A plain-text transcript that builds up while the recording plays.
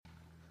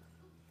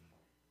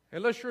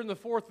Unless you're in the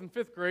 4th and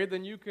 5th grade,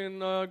 then you can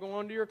go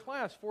on to your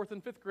class. 4th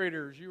and 5th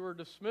graders, you are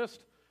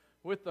dismissed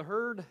with the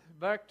herd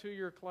back to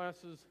your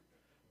classes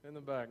in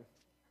the back.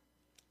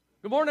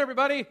 Good morning,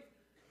 everybody.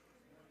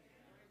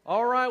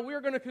 All right,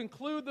 we're going to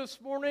conclude this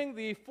morning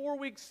the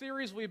 4-week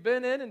series we've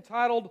been in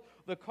entitled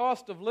The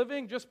Cost of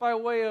Living. Just by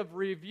way of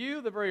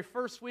review, the very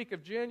first week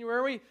of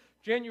January,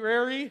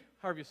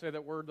 however you say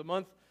that word, the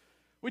month,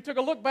 we took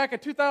a look back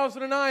at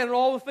 2009 and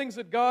all the things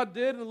that God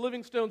did in the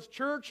Living Stones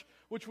Church,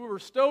 which we were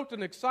stoked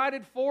and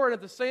excited for, and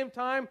at the same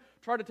time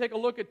tried to take a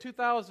look at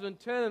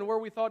 2010 and where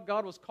we thought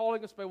God was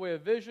calling us by way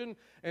of vision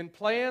and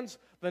plans.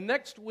 The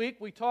next week,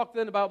 we talked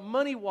then about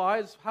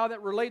money-wise, how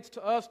that relates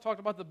to us, talked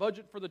about the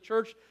budget for the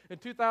church in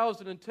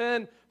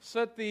 2010,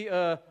 set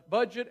the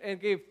budget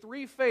and gave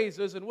 3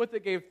 phases, and with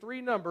it gave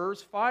 3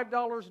 numbers, $5,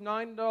 $9,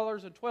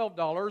 and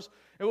 $12.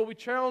 And what we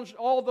challenged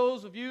all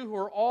those of you who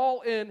are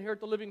all in here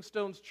at the Living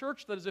Stones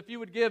Church, that is, if you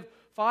would give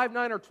 $5,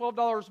 $9, or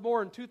 $12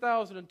 more in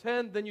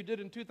 2010 than you did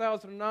in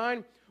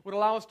 2009, would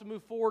allow us to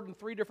move forward in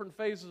 3 different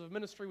phases of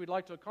ministry we'd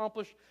like to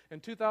accomplish in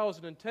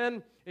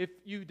 2010. If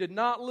you did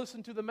not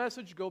listen to the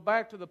message, go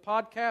back to the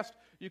podcast.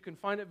 You can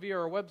find it via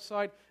our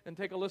website and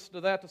take a listen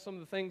to that, to some of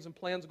the things and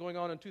plans going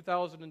on in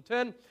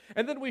 2010.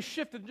 And then we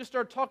shifted and just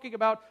started talking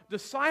about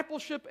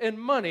discipleship and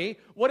money,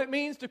 what it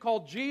means to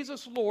call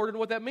Jesus Lord, and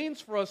what that means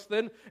for us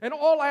then in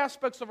all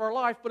aspects of our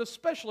life, but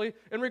especially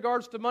in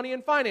regards to money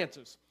and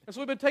finances. And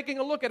so we've been taking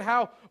a look at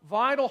how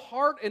vital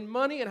heart and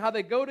money and how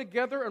they go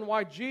together, and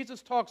why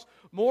Jesus talks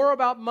more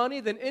about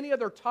money than any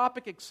other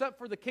topic except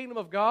for the kingdom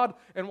of God,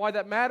 and why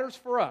that matters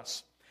for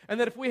us. And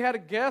that if we had to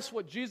guess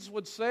what Jesus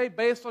would say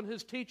based on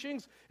his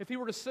teachings, if he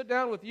were to sit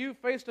down with you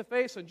face to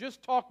face and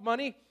just talk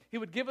money, he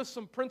would give us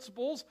some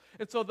principles.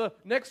 And so the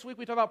next week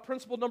we talk about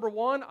principle number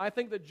 1. I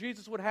think that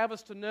Jesus would have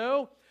us to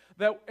know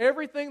that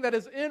everything that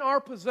is in our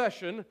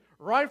possession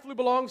rightfully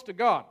belongs to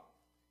God.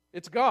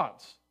 It's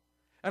God's.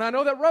 And I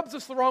know that rubs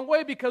us the wrong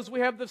way because we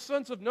have this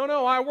sense of,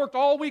 no, I worked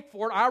all week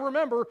for it. I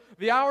remember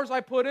the hours I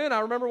put in.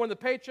 I remember when the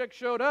paycheck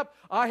showed up.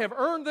 I have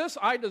earned this.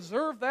 I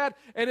deserve that,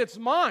 and it's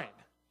mine.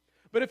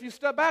 But if you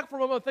step back for a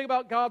moment and think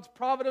about God's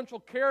providential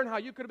care and how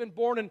you could have been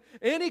born in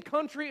any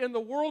country in the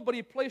world, but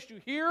he placed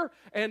you here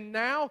and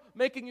now,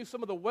 making you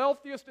some of the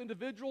wealthiest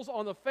individuals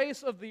on the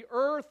face of the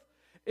earth,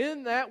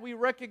 in that we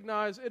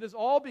recognize it is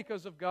all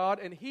because of God,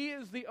 and he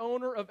is the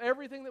owner of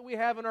everything that we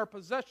have in our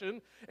possession,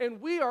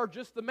 and we are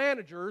just the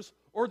managers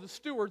or the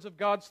stewards of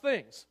God's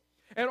things.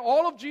 And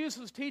all of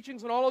Jesus'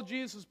 teachings and all of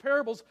Jesus'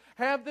 parables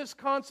have this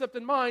concept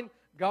in mind.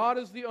 God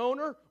is the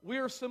owner, we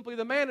are simply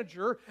the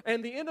manager,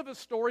 and the end of his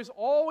stories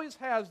always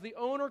has the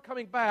owner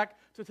coming back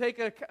to take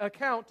an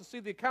account, to see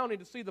the accounting,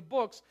 to see the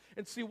books,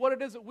 and see what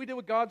it is that we do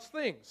with God's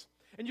things.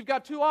 And you've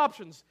got 2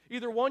 options.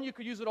 Either one, you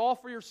could use it all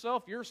for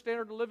yourself, your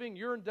standard of living,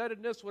 your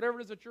indebtedness, whatever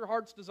it is that your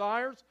heart's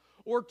desires.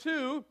 Or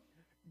 2,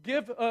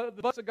 give the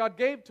budget that God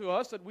gave to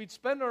us that we'd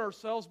spend on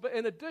ourselves. But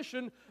in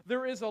addition,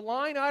 there is a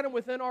line item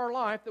within our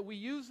life that we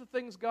use the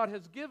things God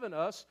has given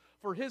us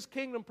for his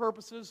kingdom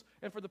purposes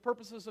and for the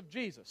purposes of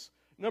Jesus.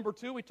 Number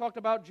 2, we talked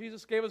about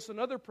Jesus gave us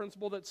another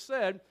principle that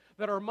said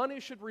that our money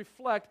should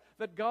reflect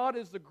that God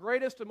is the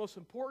greatest and most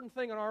important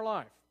thing in our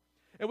life.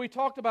 And we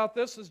talked about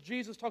this as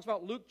Jesus talks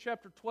about Luke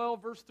chapter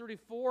 12, verse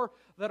 34,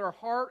 that our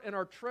heart and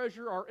our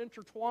treasure are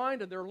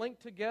intertwined and they're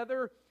linked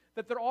together,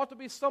 that there ought to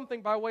be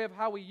something by way of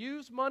how we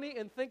use money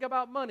and think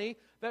about money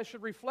that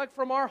should reflect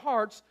from our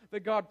hearts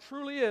that God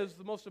truly is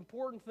the most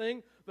important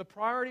thing, the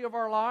priority of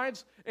our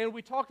lives. And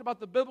we talked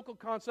about the biblical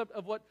concept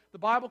of what the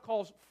Bible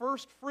calls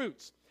first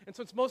fruits. And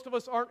since most of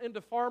us aren't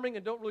into farming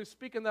and don't really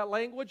speak in that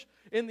language,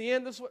 in the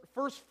end, this is what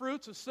first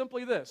fruits is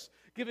simply this: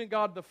 giving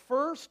God the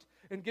first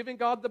and giving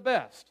God the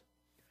best.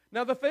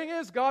 Now, the thing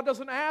is, God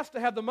doesn't ask to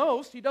have the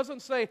most. He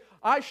doesn't say,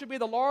 I should be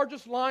the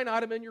largest line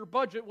item in your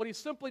budget. What he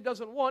simply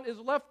doesn't want is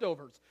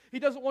leftovers. He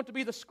doesn't want to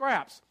be the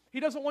scraps.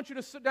 He doesn't want you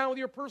to sit down with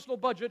your personal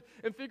budget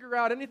and figure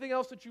out anything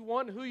else that you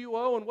want and who you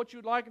owe and what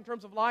you'd like in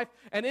terms of life.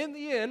 And in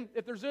the end,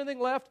 if there's anything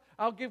left,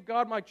 I'll give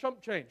God my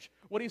chump change.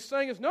 What he's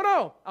saying is,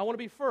 no, I want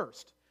to be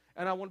first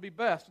and I want to be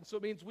best. And so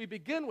it means we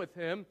begin with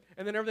him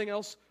and then everything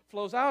else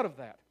flows out of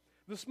that.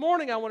 This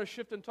morning, I want to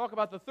shift and talk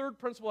about the third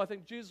principle I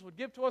think Jesus would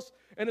give to us,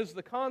 and is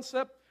the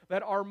concept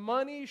that our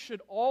money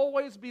should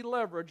always be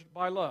leveraged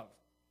by love.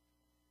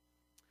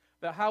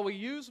 That how we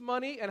use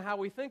money and how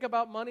we think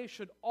about money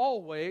should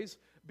always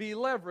be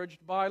leveraged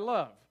by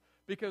love,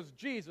 because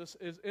Jesus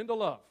is into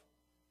love.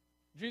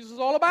 Jesus is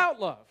all about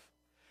love.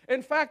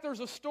 In fact,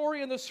 there's a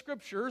story in the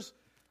Scriptures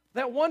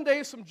that one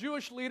day some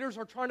Jewish leaders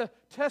are trying to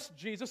test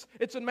Jesus.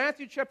 It's in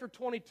Matthew chapter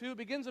 22,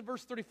 begins in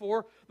verse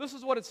 34. This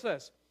is what it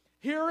says.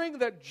 Hearing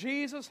that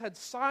Jesus had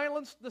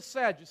silenced the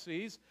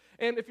Sadducees,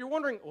 and if you're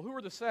wondering, well, who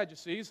are the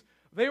Sadducees?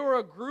 They were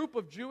a group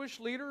of Jewish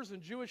leaders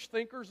and Jewish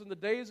thinkers in the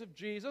days of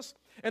Jesus,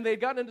 and they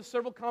had gotten into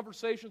several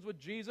conversations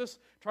with Jesus,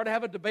 tried to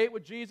have a debate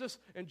with Jesus,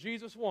 and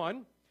Jesus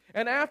won.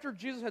 And after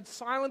Jesus had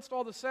silenced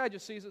all the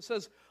Sadducees, it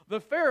says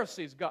the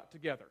Pharisees got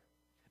together.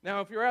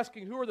 Now, if you're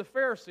asking who are the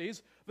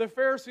Pharisees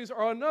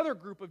are another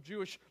group of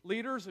Jewish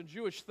leaders and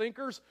Jewish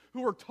thinkers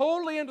who were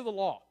totally into the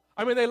law.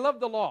 I mean, they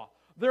loved the law.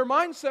 Their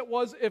mindset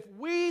was, if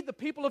we, the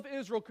people of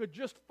Israel, could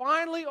just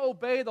finally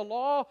obey the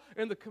law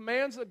and the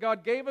commands that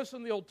God gave us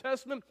in the Old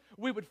Testament,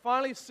 we would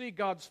finally see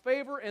God's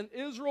favor and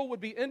Israel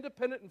would be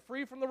independent and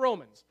free from the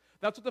Romans.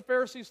 That's what the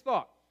Pharisees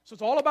thought. So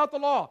it's all about the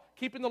law,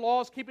 keeping the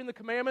laws, keeping the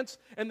commandments,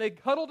 and they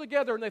huddle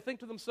together and they think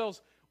to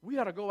themselves, we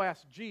ought to go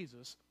ask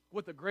Jesus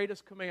what the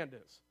greatest command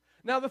is.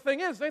 Now the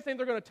thing is, they think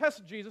they're going to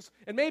test Jesus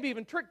and maybe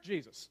even trick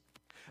Jesus.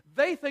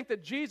 They think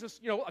that Jesus,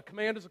 a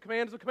command is a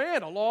command is a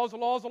command, a law is a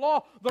law is a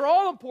law. They're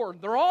all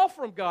important. They're all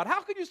from God.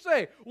 How could you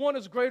say one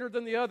is greater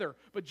than the other?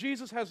 But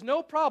Jesus has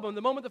no problem.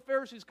 The moment the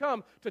Pharisees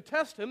come to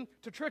test him,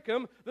 to trick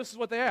him, this is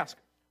what they ask.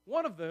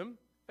 One of them,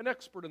 an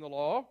expert in the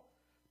law,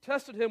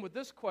 tested him with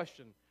this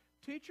question,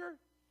 Teacher,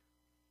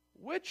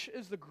 which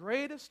is the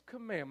greatest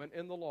commandment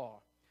in the law?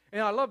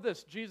 And I love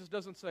this. Jesus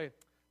doesn't say,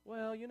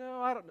 well,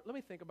 let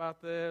me think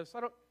about this.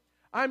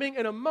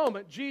 In a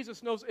moment,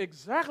 Jesus knows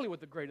exactly what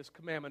the greatest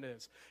commandment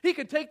is. He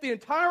can take the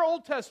entire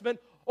Old Testament,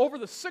 over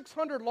the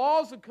 600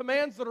 laws and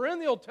commands that are in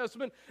the Old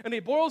Testament, and he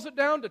boils it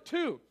down to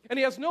 2. And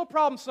he has no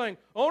problem saying,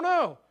 oh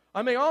no,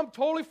 I'm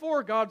totally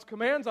for God's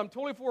commands, I'm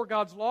totally for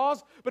God's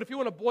laws, but if you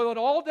want to boil it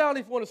all down,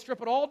 if you want to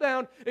strip it all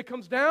down, it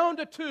comes down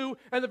to 2,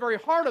 and the very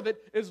heart of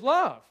it is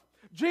love.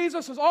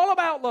 Jesus is all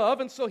about love,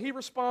 and so he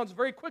responds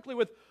very quickly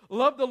with,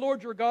 love the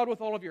Lord your God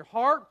with all of your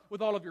heart,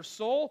 with all of your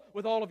soul,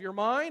 with all of your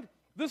mind.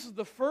 This is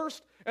the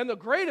first and the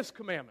greatest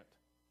commandment.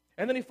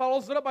 And then he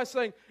follows it up by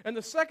saying, and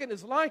the second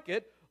is like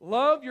it,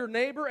 love your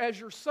neighbor as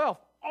yourself.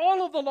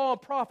 All of the law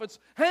and prophets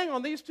hang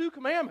on these 2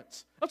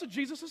 commandments. That's what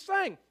Jesus is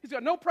saying. He's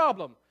got no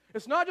problem.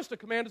 It's not just a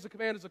command is a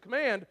command is a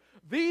command.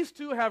 These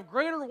 2 have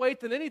greater weight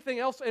than anything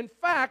else. In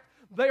fact,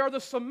 they are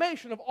the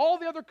summation of all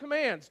the other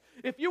commands.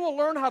 If you will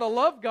learn how to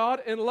love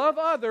God and love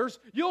others,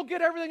 you'll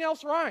get everything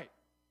else right.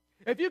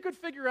 If you could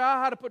figure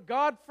out how to put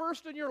God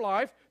first in your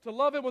life, to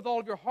love Him with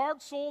all of your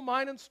heart, soul,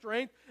 mind, and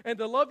strength, and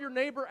to love your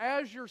neighbor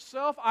as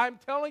yourself, I'm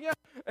telling you,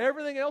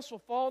 everything else will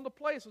fall into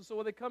place. And so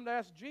when they come to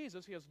ask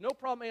Jesus, He has no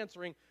problem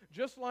answering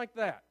just like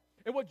that.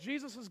 And what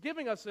Jesus is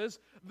giving us is,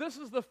 this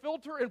is the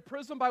filter and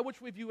prism by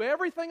which we view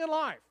everything in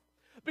life.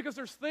 Because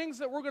there's things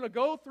that we're going to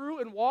go through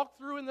and walk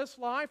through in this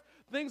life,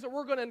 things that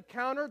we're going to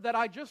encounter that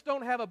I just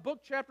don't have a book,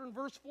 chapter, and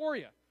verse for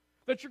you.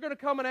 That you're going to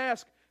come and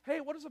ask, hey,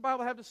 what does the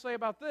Bible have to say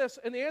about this?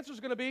 And the answer is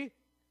going to be,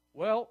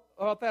 well,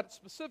 about that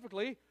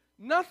specifically,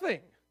 nothing.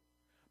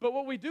 But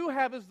what we do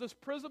have is this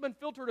prism and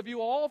filter to view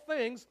all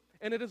things,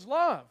 and it is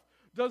love.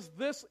 Does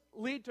this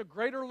lead to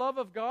greater love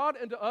of God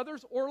and to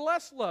others, or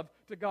less love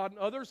to God and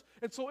others?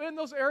 And so in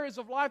those areas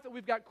of life that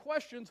we've got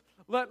questions,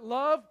 let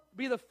love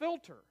be the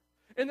filter.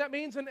 And that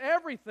means in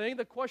everything,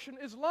 the question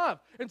is love.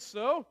 And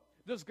so,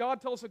 does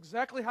God tell us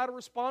exactly how to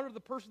respond to the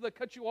person that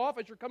cut you off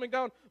as you're coming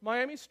down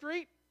Miami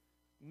Street?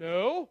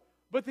 No,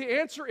 but the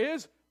answer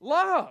is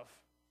love.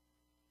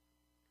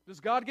 Does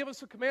God give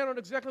us a command on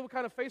exactly what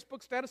kind of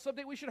Facebook status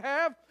update we should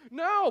have?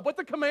 No, but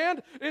the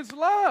command is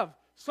love.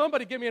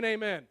 Somebody give me an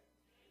amen.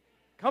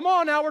 Come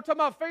on now, we're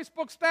talking about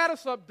Facebook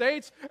status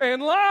updates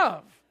and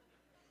love.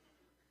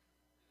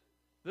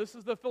 This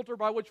is the filter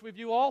by which we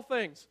view all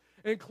things,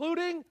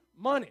 including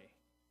money.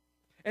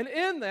 And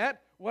in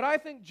that, what I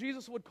think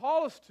Jesus would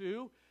call us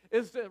to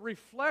is that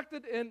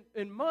reflected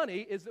in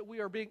money is that we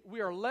are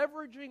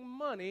leveraging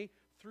money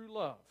through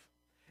love.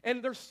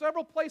 And there's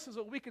several places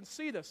that we can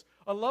see this,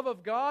 a love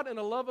of God and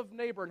a love of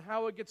neighbor, and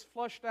how it gets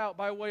flushed out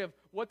by way of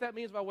what that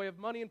means by way of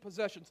money and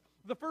possessions.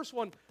 The first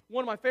one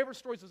of my favorite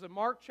stories is in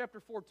Mark chapter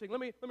 14.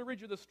 Let me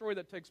read you this story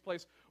that takes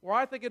place, where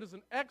I think it is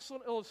an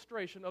excellent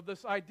illustration of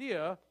this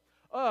idea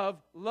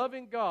of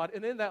loving God,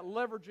 and in that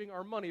leveraging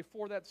our money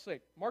for that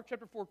sake. Mark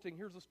chapter 14,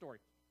 here's the story.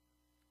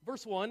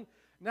 Verse 1,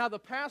 now the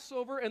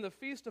Passover and the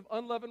Feast of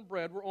Unleavened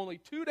Bread were only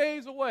 2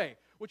 days away,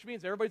 which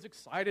means everybody's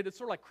excited. It's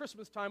sort of like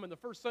Christmas time in the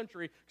first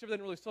century, except they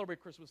didn't really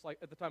celebrate Christmas like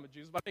at the time of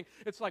Jesus. But I think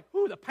it's like,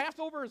 the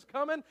Passover is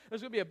coming.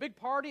 There's going to be a big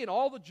party, and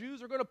all the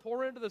Jews are going to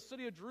pour into the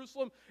city of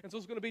Jerusalem. And so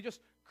it's going to be it's just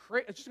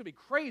going to be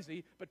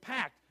crazy, but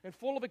packed and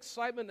full of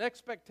excitement and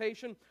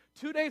expectation.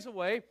 2 days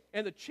away,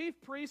 and the chief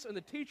priests and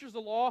the teachers of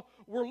the law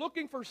were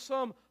looking for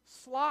some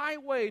sly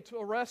way to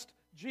arrest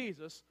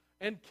Jesus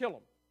and kill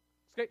him.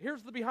 Okay,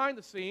 here's the behind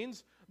the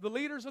scenes. The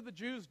leaders of the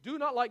Jews do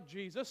not like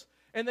Jesus,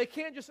 and they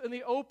can't just in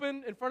the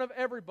open, in front of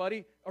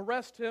everybody,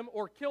 arrest him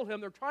or kill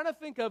him. They're trying to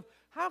think of,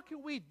 how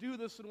can we do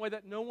this in a way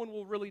that no one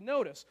will really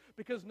notice?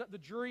 Because the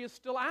jury is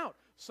still out.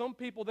 Some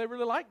people, they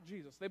really like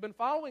Jesus. They've been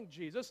following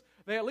Jesus.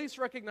 They at least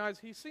recognize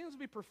he seems to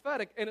be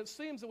prophetic, and it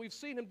seems that we've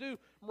seen him do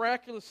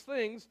miraculous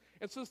things.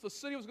 And since the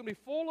city was going to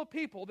be full of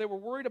people, they were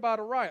worried about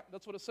a riot.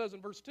 That's what it says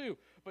in verse 2.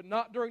 But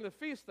not during the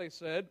feast, they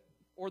said,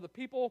 or the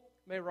people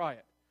may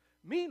riot.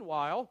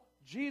 Meanwhile,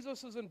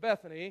 Jesus is in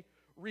Bethany,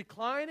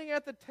 reclining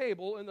at the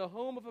table in the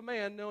home of a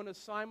man known as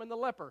Simon the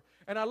leper.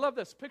 And I love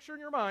this. Picture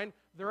in your mind,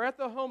 they're at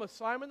the home of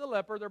Simon the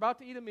leper. They're about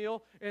to eat a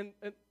meal. And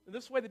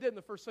this way they did in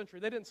the first century.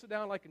 They didn't sit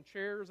down like in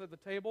chairs at the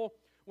table.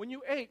 When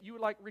you ate, you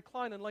would like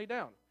recline and lay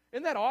down.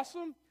 Isn't that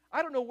awesome?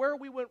 I don't know where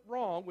we went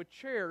wrong with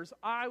chairs.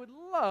 I'm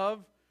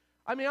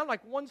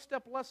like one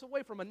step less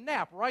away from a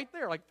nap right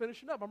there, like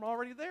finishing up. I'm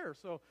already there.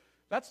 So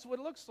That's what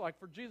it looks like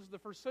for Jesus in the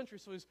first century.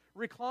 So he's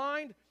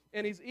reclined,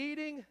 and he's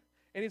eating,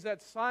 and he's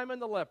at Simon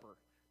the leper.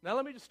 Now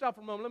let me just stop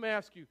for a moment. Let me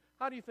ask you,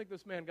 how do you think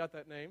this man got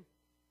that name?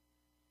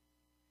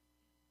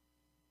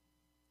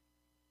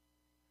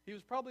 He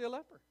was probably a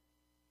leper.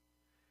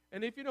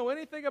 And if you know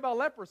anything about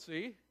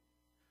leprosy,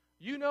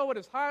 you know it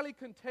is highly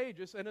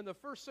contagious, and in the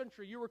first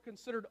century you were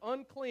considered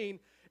unclean,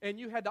 and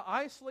you had to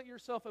isolate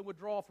yourself and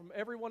withdraw from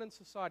everyone in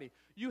society.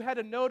 You had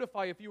to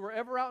notify if you were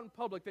ever out in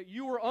public that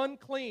you were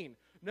unclean.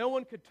 No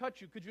one could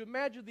touch you. Could you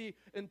imagine the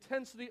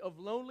intensity of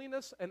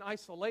loneliness and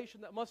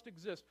isolation that must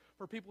exist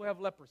for people who have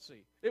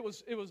leprosy? It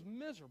was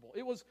miserable.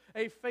 It was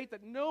a fate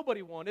that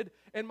nobody wanted,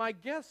 and my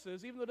guess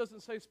is, even though it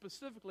doesn't say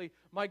specifically,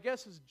 my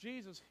guess is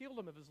Jesus healed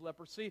him of his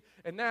leprosy,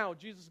 and now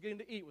Jesus is getting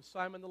to eat with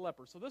Simon the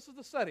leper. So this is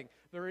the setting.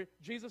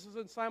 Jesus is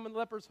in Simon the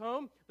leper's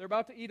home. They're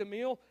about to eat a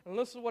meal, and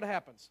listen to what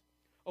happens.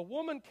 A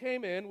woman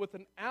came in with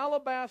an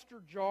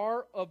alabaster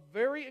jar of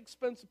very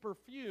expensive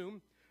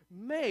perfume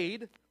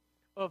made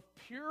of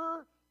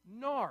pure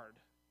nard.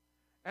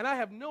 And I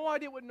have no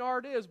idea what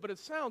nard is, but it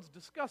sounds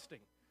disgusting.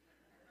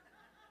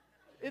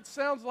 It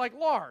sounds like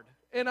lard.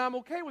 And I'm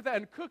okay with that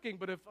in cooking,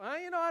 but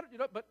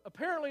but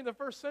apparently in the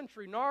first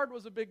century, nard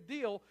was a big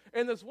deal,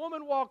 and this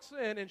woman walks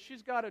in, and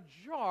she's got a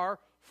jar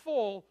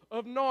full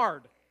of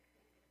nard.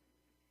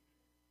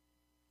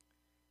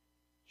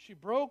 She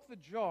broke the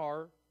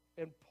jar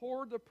and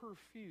poured the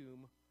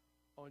perfume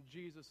on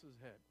Jesus'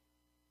 head.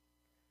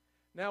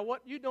 Now,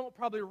 what you don't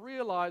probably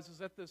realize is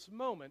at this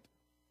moment,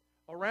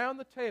 around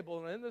the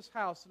table and in this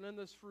house and in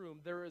this room,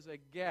 there is a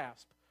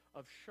gasp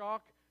of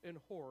shock and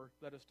horror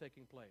that is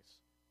taking place.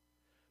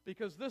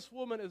 Because this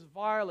woman is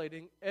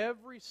violating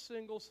every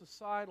single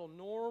societal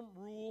norm,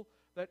 rule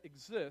that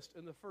exists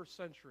in the first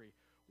century.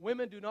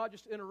 Women do not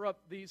just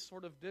interrupt these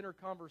sort of dinner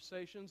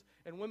conversations,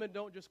 and women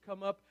don't just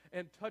come up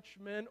and touch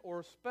men or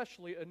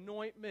especially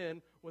anoint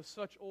men with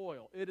such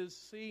oil. It is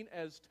seen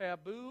as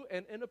taboo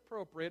and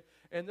inappropriate,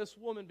 and this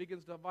woman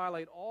begins to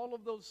violate all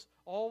of those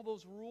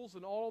rules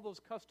and all of those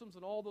customs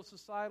and all those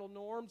societal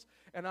norms.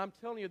 And I'm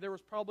telling you, there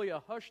was probably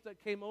a hush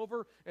that came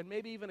over and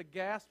maybe even a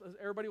gasp as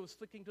everybody was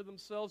thinking to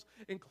themselves,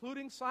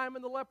 including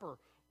Simon the leper.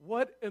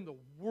 What in the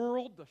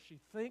world does she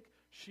think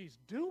she's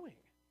doing?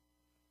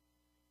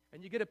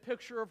 And you get a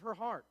picture of her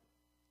heart.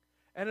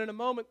 And in a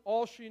moment,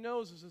 all she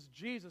knows is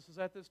Jesus is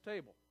at this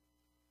table.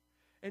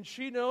 And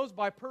she knows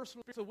by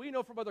personal experience, so we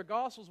know from other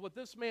Gospels what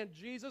this man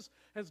Jesus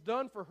has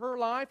done for her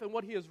life and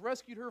what he has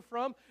rescued her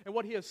from and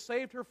what he has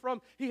saved her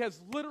from. He has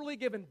literally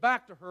given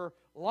back to her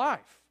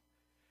life.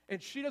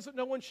 And she doesn't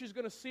know when she's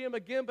going to see him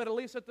again, but at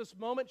least at this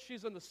moment,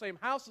 she's in the same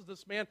house as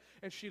this man,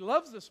 and she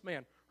loves this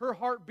man. Her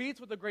heart beats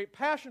with a great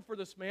passion for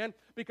this man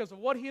because of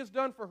what he has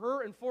done for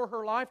her and for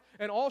her life,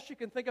 and all she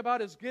can think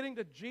about is getting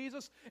to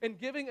Jesus and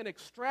giving an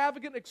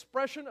extravagant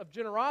expression of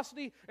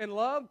generosity and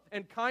love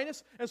and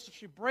kindness. And so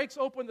she breaks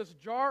open this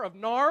jar of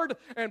nard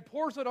and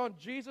pours it on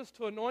Jesus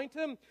to anoint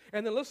him.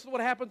 And then listen to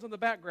what happens in the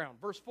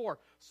background. Verse 4,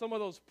 some of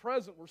those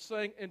present were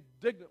saying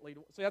indignantly.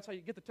 See, that's how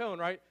you get the tone,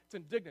 right? It's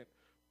indignant.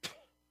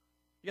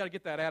 You got to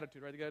get that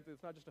attitude, right?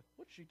 It's not just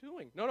what's she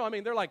doing? No, I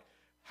mean, they're like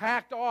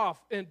hacked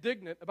off,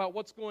 indignant about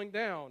what's going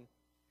down.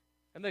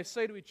 And they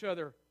say to each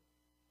other,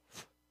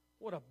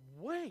 what a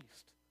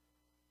waste.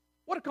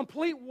 What a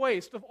complete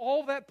waste of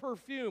all that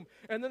perfume.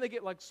 And then they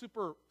get like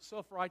super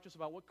self-righteous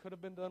about what could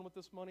have been done with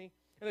this money.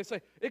 And they say,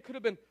 it could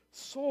have been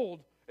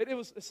sold. It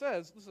was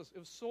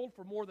sold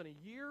for more than a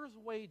year's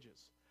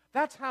wages.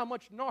 That's how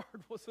much nard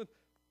was in.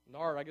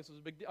 Nard, I guess, is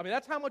a big deal. I mean,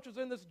 that's how much was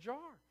in this jar.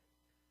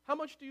 How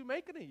much do you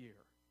make in a year?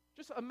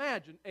 Just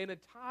imagine an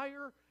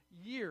entire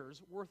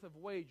year's worth of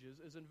wages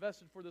is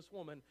invested for this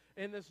woman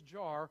in this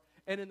jar,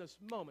 and in this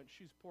moment,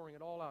 she's pouring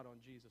it all out on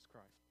Jesus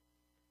Christ.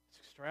 It's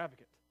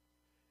extravagant.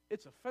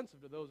 It's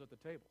offensive to those at the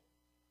table,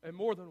 in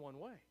more than one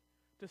way,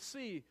 to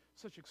see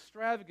such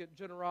extravagant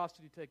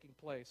generosity taking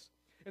place.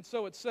 And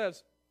so it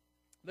says,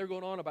 they're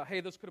going on about, hey,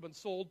 this could have been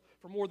sold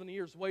for more than a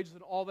year's wages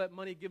and all that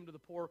money given to the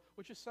poor,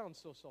 which just sounds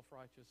so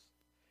self-righteous.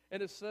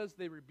 And it says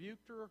they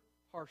rebuked her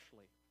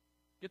harshly.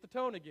 Get the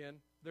tone again.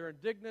 They're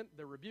indignant.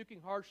 They're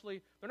rebuking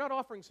harshly. They're not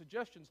offering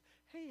suggestions.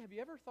 Hey, have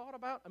you ever thought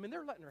about? I mean,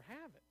 they're letting her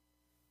have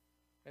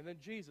it. And then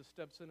Jesus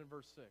steps in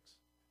verse 6,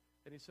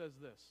 and he says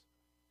this,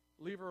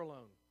 leave her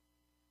alone.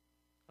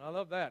 And I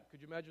love that.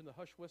 Could you imagine the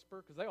hush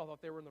whisper? Because they all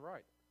thought they were in the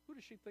right. Who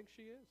does she think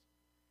she is?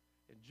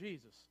 And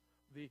Jesus,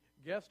 the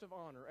guest of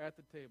honor at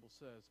the table,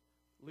 says,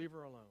 leave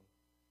her alone.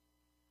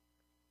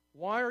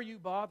 Why are you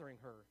bothering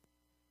her?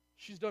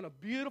 She's done a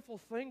beautiful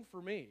thing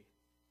for me.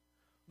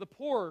 The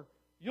poor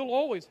you'll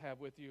always have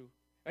with you,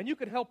 and you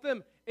can help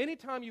them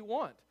anytime you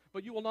want,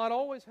 but you will not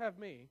always have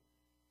me.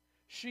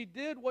 She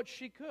did what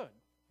she could.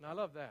 And I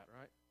love that,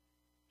 right?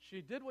 She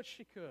did what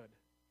she could.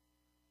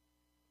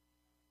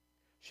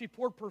 She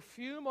poured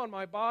perfume on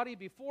my body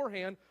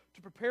beforehand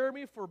to prepare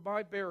me for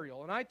my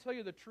burial. And I tell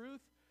you the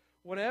truth,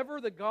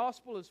 whenever the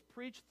gospel is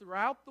preached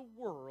throughout the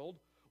world,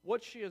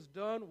 what she has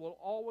done will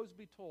always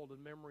be told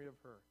in memory of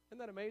her. Isn't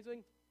that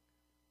amazing?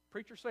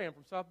 Preacher Sam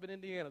from South Bend,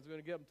 Indiana is going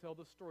to get up and tell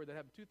this story that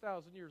happened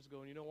 2,000 years ago.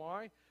 And you know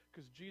why?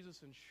 because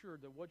Jesus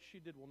ensured that what she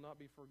did will not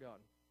be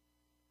forgotten.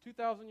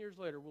 2,000 years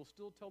later, we'll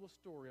still tell the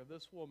story of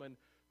this woman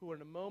who,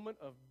 in a moment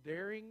of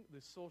daring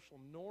the social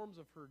norms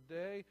of her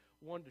day,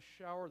 wanted to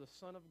shower the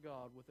Son of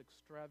God with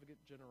extravagant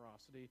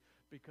generosity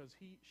because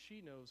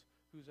she knows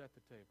who's at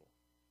the table.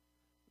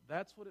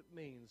 That's what it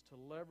means to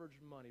leverage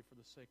money for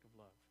the sake of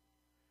love.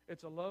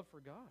 It's a love for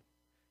God,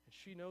 and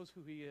she knows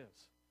who He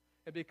is.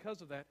 And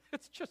because of that,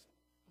 it's just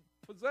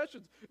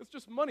possessions. It's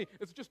just money.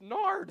 It's just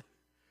nard.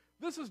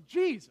 This is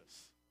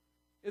Jesus.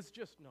 It's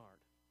just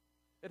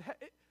nard.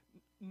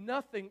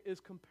 Nothing is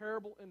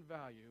comparable in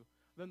value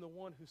than the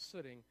one who's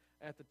sitting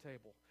at the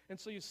table. And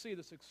so you see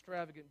this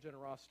extravagant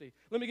generosity.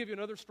 Let me give you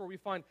another story we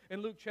find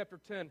in Luke chapter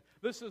 10.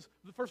 This is,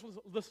 the first one is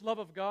this love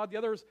of God. The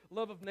other is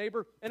love of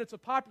neighbor. And it's a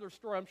popular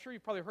story. I'm sure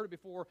you've probably heard it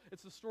before.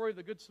 It's the story of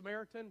the Good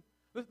Samaritan.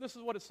 This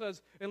is what it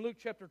says in Luke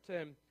chapter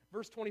 10,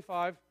 verse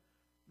 25.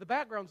 The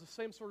background's the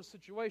same sort of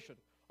situation.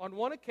 On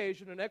one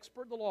occasion, an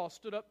expert in the law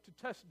stood up to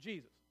test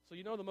Jesus. So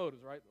you know the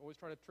motives, right? Always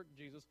trying to trick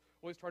Jesus.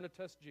 Always trying to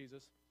test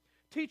Jesus.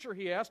 Teacher,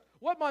 he asked,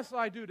 what must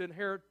I do to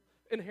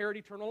inherit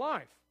eternal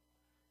life?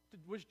 To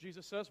which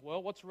Jesus says,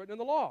 well, what's written in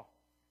the law?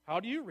 How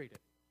do you read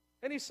it?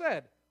 And he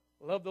said,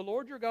 love the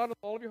Lord your God with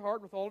all of your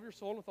heart, with all of your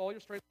soul, and with all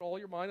your strength, with all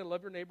your mind, and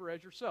love your neighbor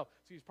as yourself.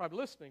 So he's probably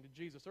listening to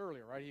Jesus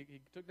earlier, right?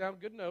 He took down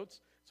good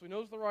notes, so he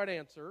knows the right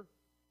answer.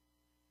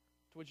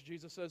 To which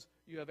Jesus says,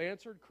 you have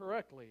answered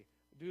correctly.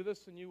 Do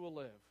this and you will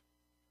live.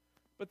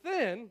 But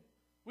then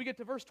we get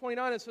to verse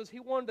 29, it says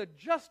he wanted to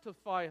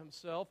justify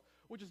himself,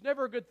 which is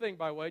never a good thing,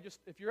 by the way.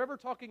 Just if you're ever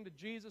talking to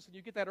Jesus and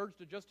you get that urge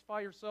to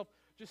justify yourself,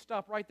 just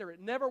stop right there. It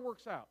never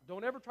works out.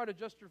 Don't ever try to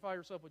justify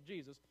yourself with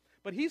Jesus.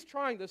 But he's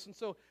trying this, and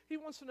so he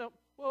wants to know,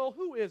 well,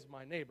 who is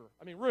my neighbor?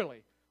 I mean,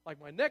 really, like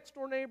my next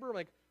door neighbor?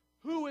 Like,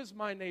 who is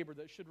my neighbor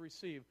that should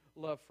receive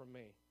love from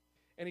me?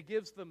 And he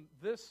gives them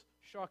this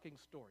shocking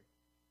story.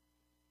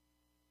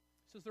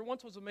 He says, there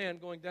once was a man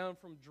going down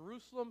from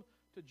Jerusalem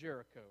to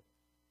Jericho.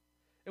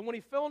 And when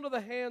he fell into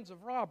the hands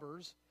of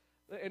robbers,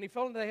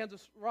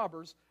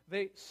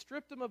 they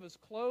stripped him of his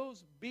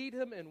clothes, beat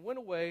him, and went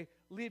away,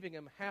 leaving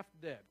him half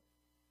dead.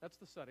 That's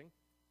the setting,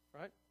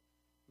 right?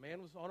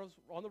 Man was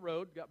on the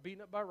road, got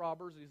beaten up by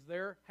robbers. He's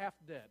there, half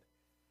dead.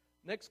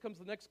 Next comes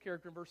the next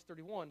character in verse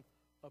 31,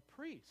 a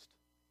priest.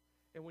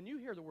 And when you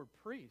hear the word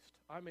priest,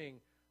 I mean,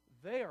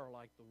 they are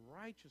like the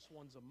righteous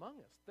ones among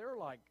us. They're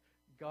like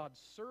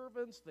God's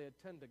servants. They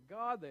attend to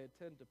God. They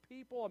attend to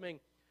people. I mean,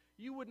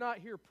 you would not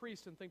hear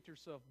priest and think to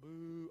yourself,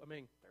 boo. I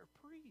mean, they're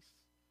priests.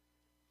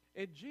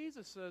 And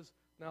Jesus says,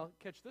 now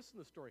catch this in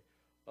the story.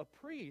 A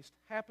priest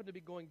happened to be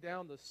going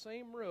down the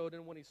same road,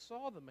 and when he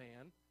saw the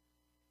man,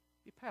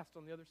 he passed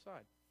on the other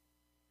side.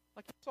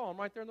 Like he saw him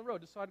right there in the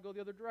road, decided to go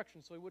the other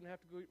direction so he wouldn't have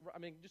to go. I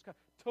mean, just kind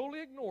of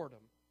totally ignored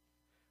him.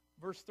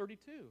 Verse 32,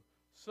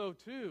 so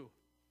too,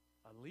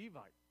 a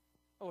Levite.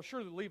 Oh, well,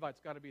 surely the Levite's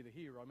got to be the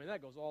hero. I mean,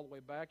 that goes all the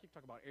way back. You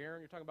talk about Aaron,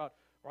 you're talking about,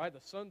 right,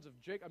 the sons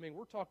of Jacob. I mean,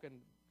 we're talking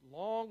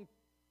long,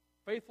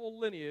 faithful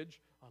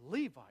lineage, a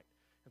Levite.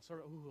 And so,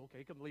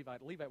 okay, come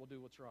Levite. Levite will do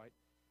what's right.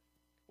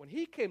 When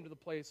he came to the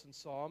place and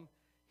saw him,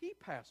 he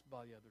passed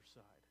by the other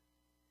side.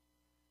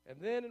 And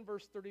then in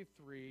verse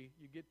 33,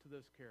 you get to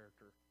this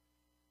character,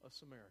 a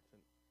Samaritan.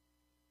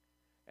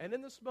 And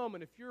in this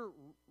moment, if you're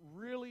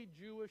really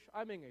Jewish,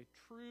 I mean a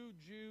true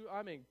Jew,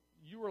 I mean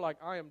you were like,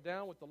 I am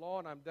down with the law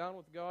and I'm down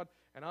with God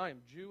and I am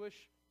Jewish,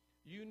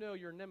 you know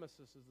your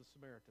nemesis is the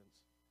Samaritans.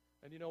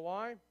 And you know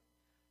why?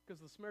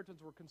 Because the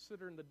Samaritans were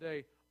considered in the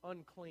day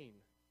unclean.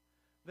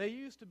 They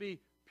used to be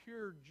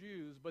pure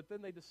Jews, but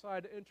then they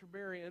decided to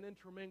intermarry and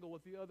intermingle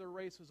with the other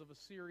races of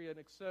Assyria and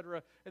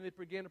etc., and they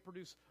began to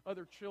produce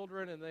other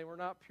children, and they were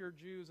not pure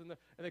Jews, and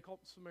they called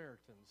them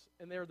Samaritans.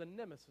 And they are the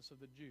nemesis of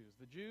the Jews.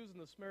 The Jews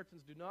and the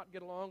Samaritans do not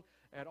get along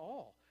at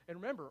all. And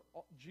remember,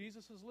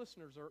 Jesus'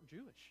 listeners are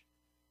Jewish.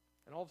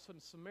 And all of a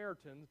sudden,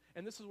 Samaritans,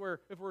 and this is where,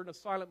 if we're in a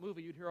silent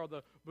movie, you'd hear all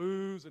the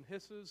boos and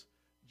hisses.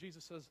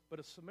 Jesus says, but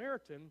a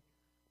Samaritan,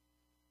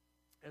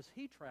 as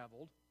he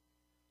traveled,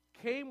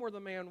 came where the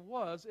man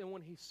was, and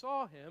when he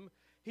saw him,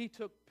 he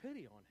took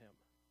pity on him.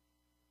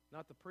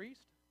 Not the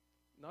priest,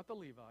 not the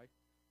Levite,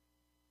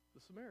 the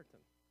Samaritan.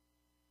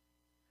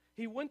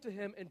 He went to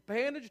him and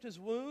bandaged his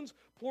wounds,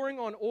 pouring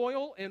on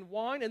oil and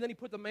wine, and then he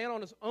put the man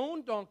on his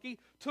own donkey,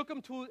 took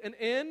him to an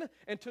inn,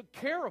 and took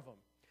care of him.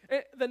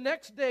 And the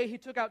next day, he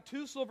took out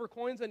 2 silver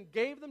coins and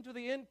gave them to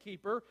the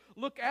innkeeper.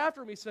 Look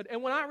after him, he said,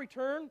 and when I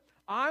return,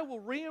 I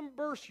will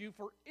reimburse you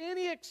for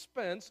any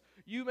expense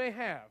you may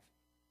have.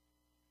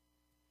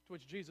 To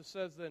which Jesus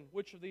says then,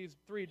 which of these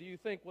 3 do you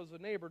think was a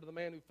neighbor to the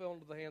man who fell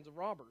into the hands of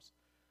robbers?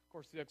 Of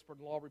course, the expert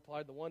in law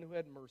replied, the one who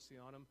had mercy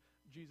on him.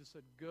 Jesus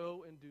said,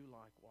 go and do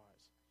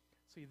likewise.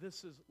 See,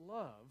 this is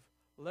love,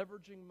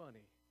 leveraging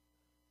money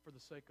for the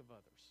sake of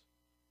others.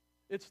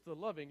 It's the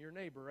loving your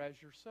neighbor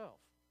as yourself.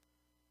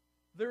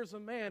 There's a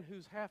man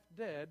who's half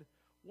dead.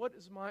 What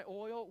is my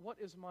oil? What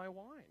is my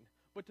wine?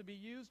 But to be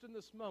used in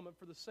this moment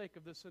for the sake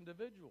of this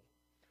individual.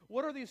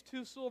 What are these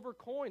 2 silver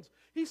coins?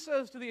 He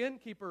says to the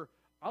innkeeper,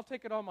 I'll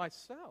take it on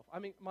myself. I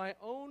mean, my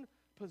own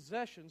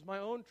possessions, my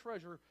own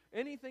treasure,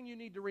 anything you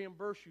need to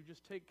reimburse you,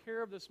 just take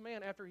care of this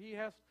man after he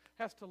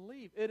has to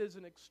leave. It is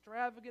an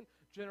extravagant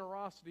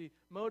generosity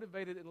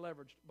motivated and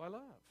leveraged by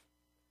love.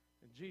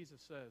 And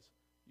Jesus says,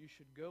 you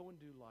should go and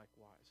do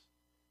likewise.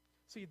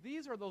 See,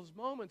 these are those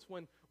moments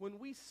when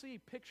we see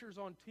pictures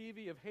on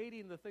TV of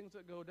Haiti and the things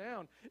that go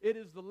down. It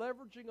is the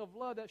leveraging of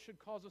love that should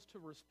cause us to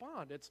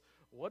respond. It's,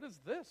 what is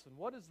this and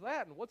what is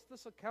that and what's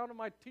this account of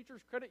my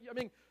teacher's credit? I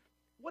mean,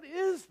 what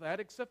is that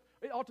except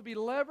it ought to be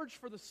leveraged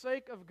for the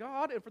sake of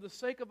God and for the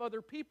sake of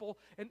other people.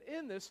 And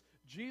in this,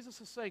 Jesus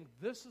is saying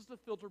this is the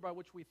filter by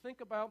which we think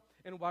about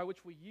and by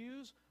which we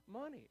use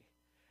money.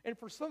 And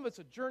for some of it's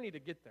a journey to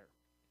get there.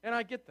 And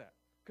I get that.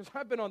 Because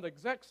I've been on the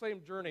exact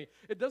same journey.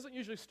 It doesn't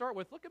usually start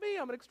with, look at me,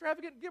 I'm an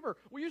extravagant giver.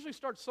 We usually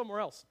start somewhere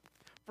else.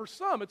 For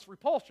some, it's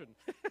repulsion.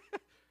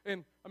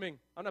 And, I mean,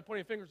 I'm not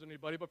pointing fingers at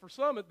anybody, but for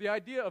some, the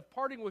idea of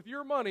parting with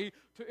your money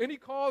to any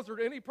cause or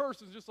to any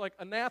person is just like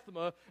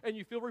anathema, and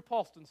you feel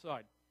repulsed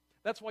inside.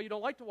 That's why you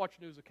don't like to watch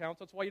news accounts.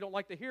 That's why you don't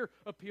like to hear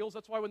appeals.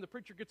 That's why when the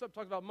preacher gets up and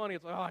talks about money,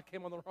 it's like, oh, I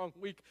came on the wrong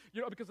week.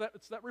 You know, because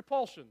it's that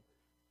repulsion.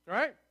 All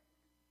right?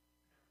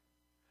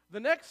 The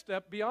next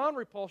step beyond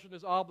repulsion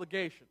is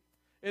obligation.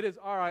 It is,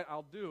 all right,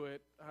 I'll do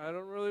it. I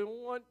don't really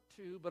want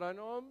to, but I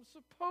know I'm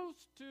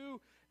supposed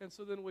to. And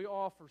so then we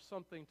offer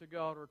something to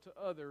God or to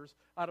others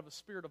out of a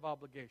spirit of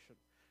obligation.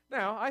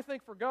 Now, I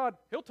think for God,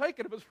 He'll take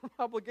it if it's from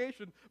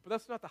obligation, but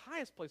that's not the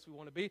highest place we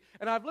want to be.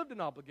 And I've lived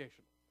in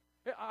obligation.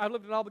 I've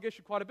lived in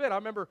obligation quite a bit. I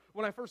remember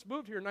when I first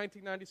moved here in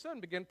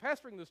 1997, began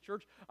pastoring this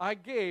church, I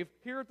gave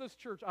here at this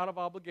church out of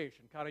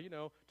obligation. Kind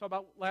of, talk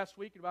about last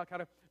week about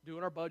kind of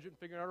doing our budget and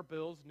figuring out our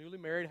bills. Newly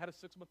married, had a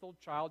 6-month-old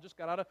child, just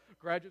got out of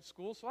graduate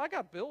school. So I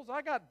got bills,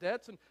 I got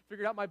debts, and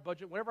figured out my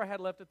budget. Whatever I had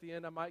left at the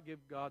end, I might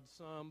give God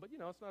some. But,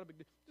 it's not a big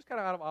deal. Just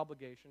kind of out of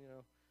obligation,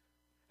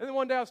 And then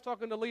one day I was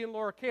talking to Lee and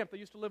Laura Camp. They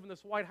used to live in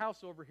this white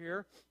house over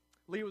here.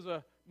 Lee was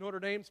a Notre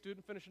Dame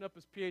student finishing up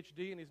his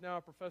PhD, and he's now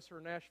a professor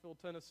in Nashville,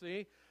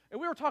 Tennessee. And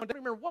we were talking, I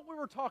don't remember what we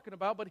were talking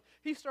about, but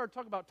he started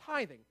talking about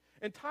tithing.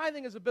 And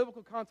tithing is a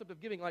biblical concept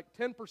of giving like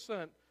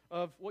 10%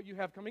 of what you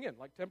have coming in.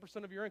 Like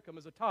 10% of your income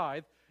is a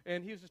tithe.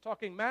 And he was just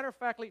talking, matter of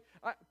factly,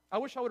 I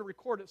wish I would have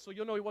recorded it so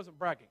you'll know he wasn't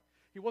bragging.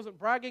 He wasn't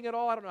bragging at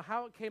all. I don't know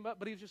how it came up,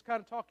 but he was just kind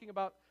of talking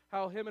about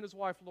how him and his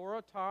wife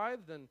Laura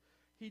tithed, and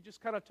he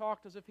just kind of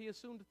talked as if he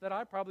assumed that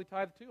I probably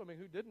tithed too. I mean,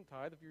 who didn't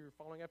tithe if you're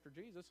following after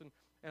Jesus?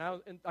 And I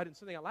didn't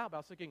say anything out loud, but I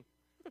was thinking,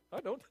 I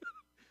don't.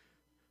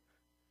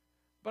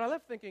 But I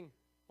left thinking,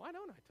 why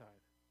don't I tithe?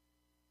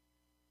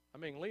 I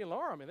mean, Lee and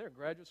Laura, they're in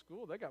graduate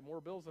school. They got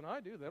more bills than I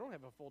do. They don't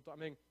have a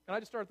full-time. And I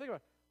just started thinking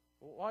about,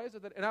 well, why is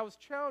it that? And I was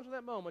challenged in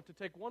that moment to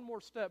take one more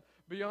step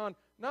beyond,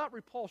 not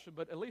repulsion,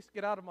 but at least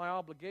get out of my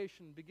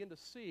obligation and begin to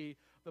see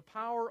the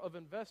power of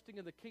investing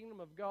in the kingdom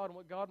of God and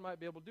what God might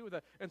be able to do with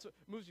that. And so it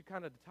moves you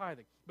kind of to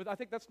tithing. But I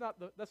think that's not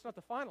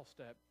the final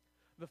step.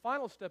 The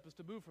final step is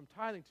to move from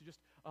tithing to just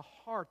a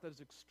heart that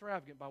is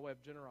extravagant by way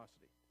of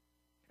generosity.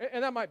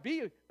 And that might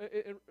be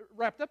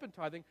wrapped up in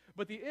tithing,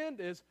 but the end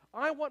is,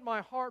 I want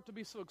my heart to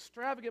be so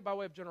extravagant by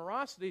way of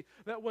generosity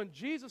that when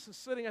Jesus is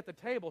sitting at the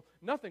table,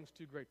 nothing's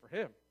too great for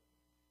Him.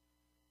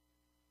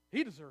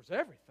 He deserves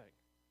everything.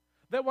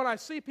 That when I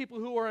see people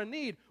who are in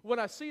need, when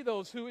I see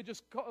those who it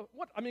just,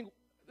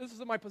 this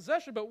isn't my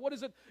possession, but what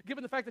is it,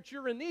 given the fact that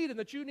you're in need and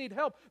that you need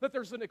help, that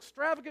there's an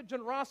extravagant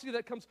generosity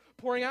that comes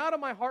pouring out of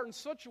my heart in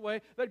such a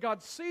way that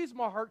God sees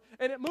my heart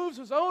and it moves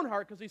His own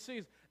heart because He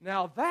sees,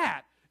 now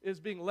that is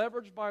being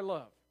leveraged by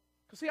love.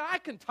 Because see, I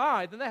can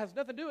tithe and that has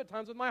nothing to do at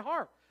times with my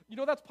heart. You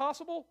know that's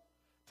possible?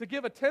 To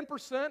give a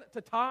 10%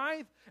 to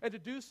tithe and to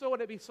do so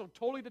and to be so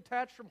totally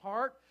detached from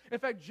heart. In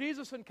fact,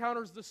 Jesus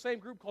encounters this same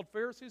group called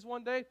Pharisees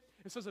one day.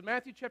 It says in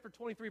Matthew chapter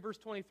 23, verse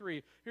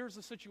 23, here's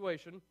the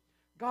situation.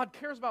 God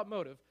cares about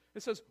motive.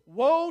 It says,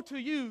 woe to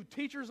you,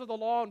 teachers of the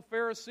law and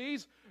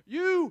Pharisees,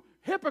 you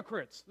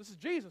hypocrites. This is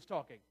Jesus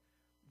talking.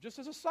 Just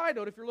as a side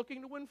note, if you're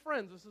looking to win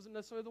friends, this isn't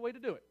necessarily the way to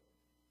do it.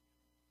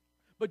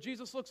 But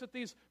Jesus looks at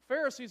these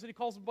Pharisees and He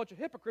calls them a bunch of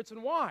hypocrites.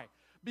 And why?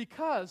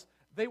 Because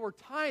they were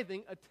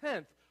tithing a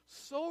tenth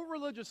so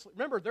religiously.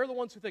 Remember, they're the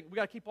ones who think we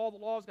got to keep all the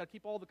laws, got to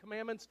keep all the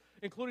commandments,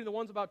 including the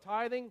ones about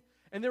tithing.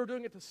 And they were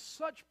doing it to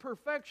such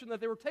perfection that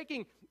they were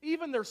taking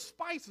even their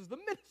spices, the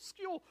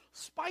minuscule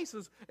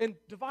spices, and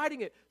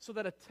dividing it so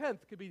that a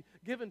tenth could be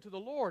given to the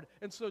Lord.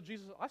 And so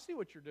Jesus, I see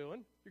what you're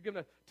doing. You're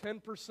giving a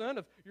 10%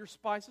 of your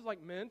spices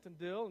like mint and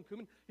dill and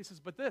cumin. He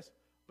says, but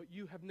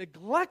you have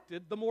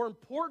neglected the more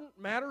important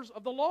matters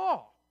of the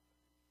law.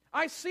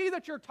 I see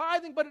that you're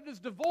tithing, but it is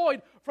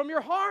devoid from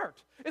your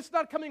heart. It's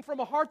not coming from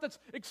a heart that's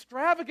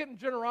extravagant in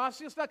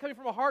generosity. It's not coming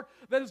from a heart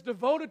that is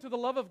devoted to the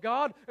love of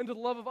God and to the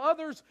love of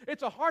others.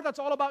 It's a heart that's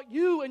all about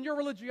you and your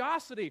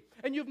religiosity.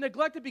 And you've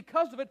neglected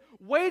because of it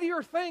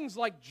weightier things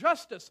like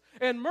justice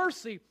and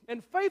mercy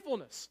and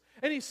faithfulness.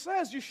 And He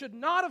says you should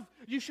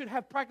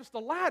have practiced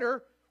the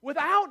latter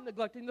without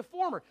neglecting the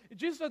former.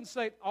 Jesus doesn't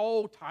say,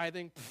 oh,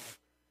 tithing. Pfft.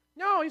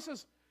 No, He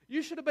says,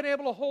 you should have been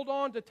able to hold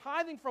on to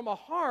tithing from a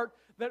heart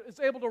that is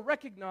able to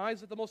recognize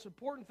that the most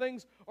important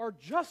things are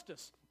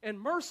justice and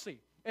mercy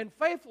and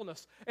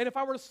faithfulness. And if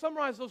I were to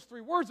summarize those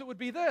three words, it would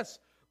be this: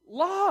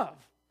 love.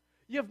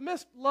 You've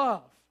missed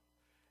love.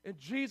 And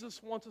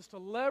Jesus wants us to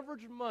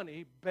leverage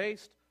money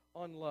based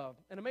on love.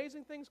 And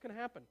amazing things can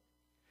happen.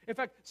 In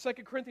fact,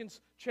 2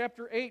 Corinthians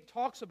chapter 8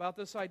 talks about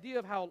this idea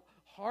of how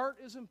heart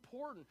is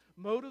important.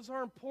 Motives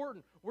are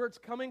important. Where it's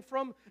coming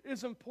from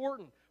is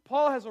important.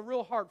 Paul has a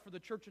real heart for the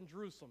church in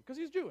Jerusalem because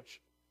he's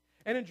Jewish.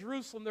 And in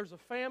Jerusalem, there's a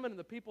famine, and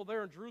the people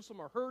there in Jerusalem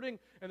are hurting,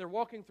 and they're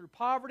walking through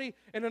poverty.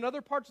 And in other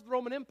parts of the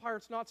Roman Empire,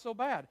 it's not so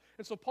bad.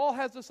 And so Paul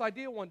has this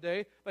idea one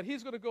day that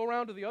he's going to go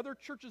around to the other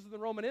churches in the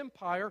Roman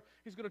Empire.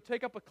 He's going to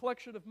take up a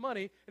collection of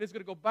money, and he's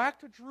going to go back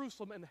to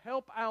Jerusalem and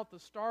help out the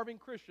starving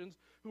Christians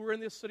who are in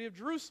the city of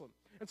Jerusalem.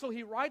 And so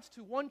he writes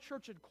to one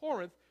church in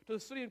Corinth, to the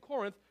city in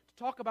Corinth, to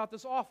talk about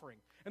this offering.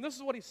 And this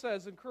is what he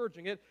says,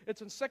 encouraging it.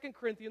 It's in 2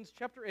 Corinthians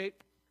chapter 8,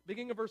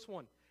 beginning of verse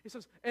 1. He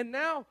says, "And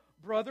now,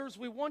 brothers,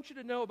 we want you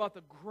to know about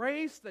the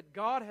grace that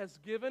God has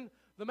given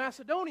the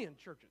Macedonian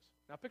churches."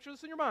 Now picture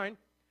this in your mind.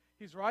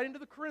 He's writing to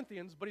the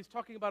Corinthians, but he's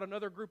talking about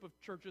another group of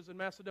churches in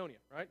Macedonia,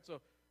 right?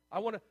 So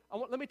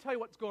let me tell you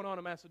what's going on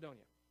in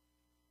Macedonia.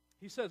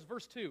 He says,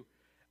 verse 2,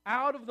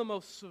 "Out of the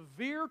most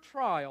severe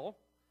trial,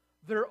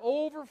 their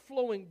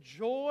overflowing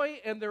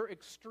joy and their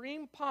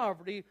extreme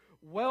poverty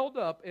welled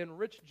up in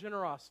rich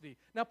generosity."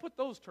 Now put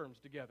those terms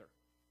together.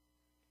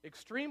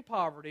 Extreme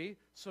poverty,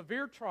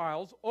 severe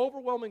trials,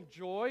 overwhelming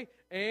joy,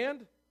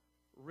 and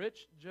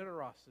rich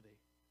generosity.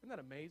 Isn't that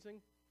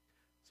amazing?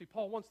 See,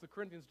 Paul wants the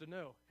Corinthians to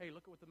know, hey,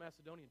 look at what the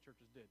Macedonian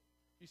churches did.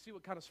 You see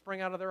what kind of sprang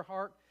out of their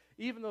heart?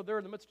 Even though they're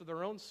in the midst of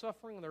their own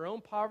suffering and their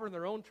own poverty and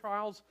their own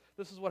trials,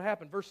 this is what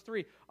happened. Verse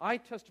 3, "I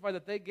testify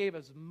that they gave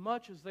as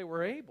much as they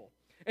were able,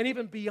 and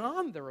even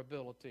beyond their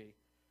ability,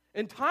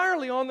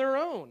 entirely on their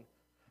own.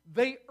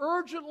 They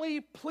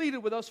urgently pleaded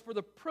with us for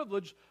the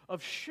privilege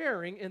of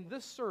sharing in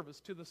this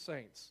service to the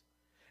saints.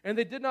 And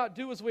they did not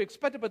do as we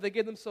expected, but they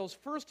gave themselves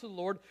first to the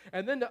Lord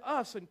and then to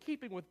us in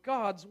keeping with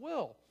God's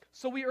will.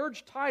 So we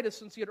urged Titus,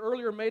 since he had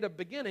earlier made a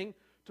beginning,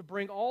 to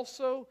bring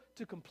also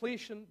to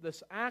completion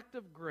this act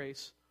of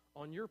grace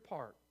on your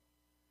part.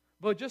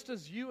 But just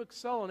as you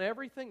excel in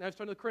everything," now he's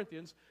talking to the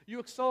Corinthians, "you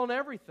excel in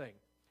everything,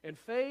 in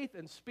faith,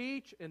 in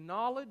speech, in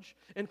knowledge,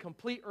 in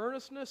complete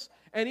earnestness,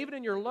 and even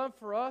in your love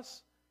for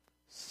us,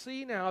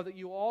 see now that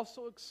you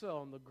also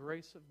excel in the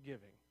grace of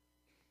giving.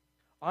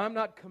 I'm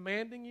not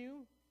commanding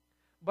you,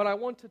 but I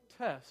want to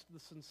test the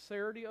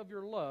sincerity of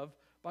your love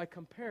by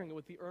comparing it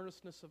with the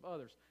earnestness of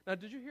others." Now,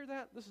 did you hear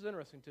that? This is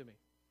interesting to me.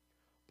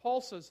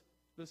 Paul says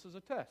this is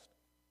a test.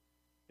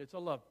 It's a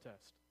love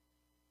test.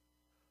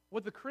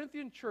 What the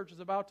Corinthian church is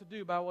about to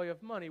do by way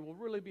of money will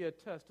really be a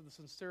test of the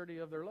sincerity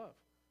of their love.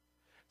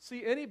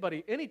 See,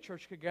 any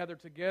church could gather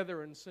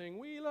together and sing,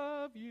 "We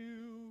love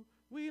you,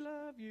 we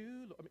love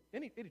you." I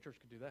mean, any church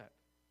could do that.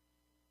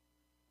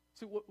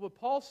 See, what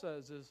Paul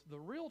says is the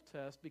real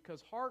test,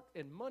 because heart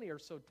and money are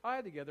so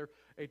tied together,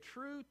 a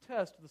true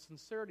test of the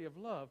sincerity of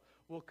love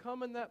will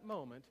come in that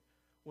moment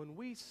when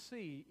we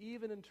see,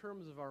 even in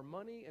terms of our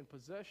money and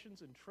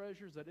possessions and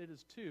treasures, that it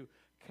is too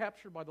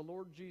captured by the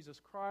Lord Jesus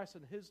Christ,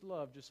 and His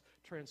love just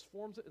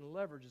transforms it and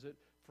leverages it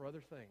for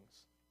other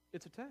things.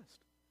 It's a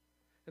test.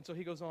 And so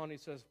he goes on, he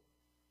says,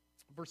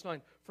 verse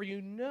 9, "For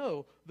you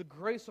know the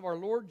grace of our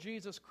Lord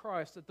Jesus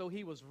Christ, that though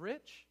He was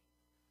rich,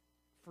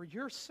 for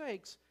your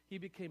sakes He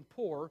became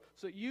poor,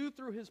 so that you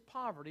through His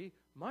poverty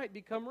might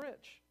become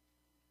rich.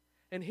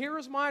 And here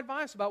is my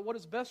advice about what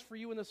is best for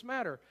you in this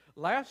matter.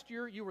 Last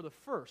year you were the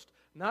first,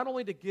 not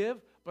only to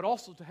give, but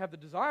also to have the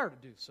desire to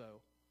do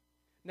so.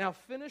 Now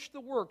finish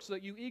the work so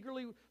that your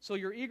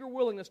eager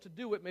willingness to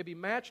do it may be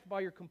matched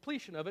by your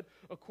completion of it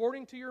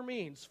according to your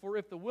means. For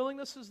if the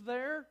willingness is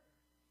there,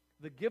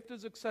 the gift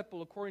is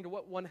acceptable according to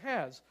what one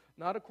has,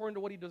 not according to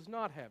what he does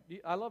not have."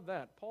 I love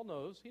that. Paul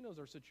knows. He knows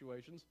our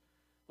situations.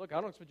 Look, I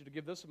don't expect you to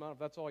give this amount if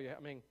that's all you have.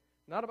 I mean,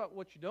 not about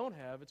what you don't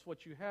have. It's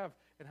what you have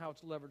and how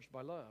it's leveraged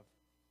by love.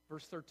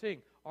 Verse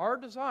 13, "Our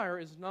desire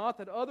is not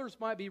that others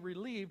might be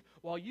relieved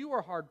while you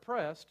are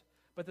hard-pressed,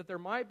 but that there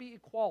might be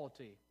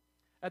equality.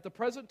 At the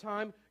present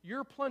time,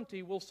 your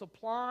plenty will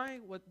supply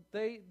what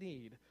they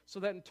need, so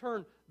that in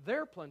turn,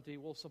 their plenty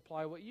will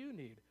supply what you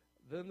need.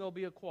 Then there'll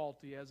be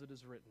equality, as it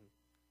is written.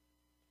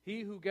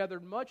 He who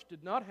gathered much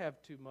did not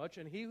have too much,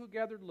 and he who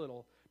gathered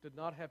little did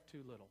not have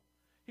too little."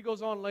 He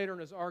goes on later in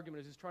his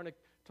argument as he's trying to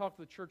talk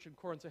to the church in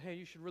Corinth and say, hey,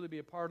 you should really be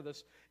a part of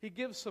this. He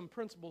gives some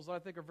principles that I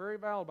think are very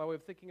valid by way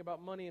of thinking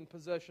about money and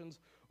possessions.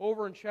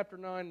 Over in chapter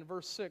 9 and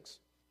verse 6,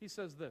 he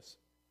says this,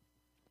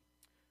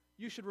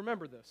 "You should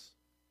remember this.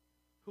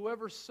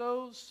 Whoever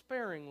sows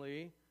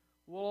sparingly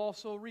will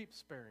also reap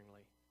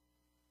sparingly."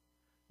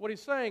 What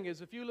he's saying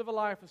is if you live a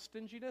life of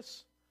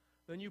stinginess,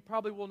 then you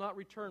probably will not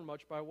return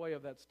much by way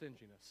of that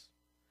stinginess.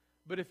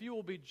 But if you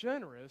will be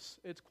generous,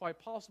 it's quite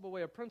possible,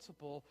 way of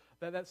principle,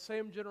 that that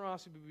same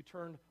generosity will be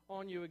returned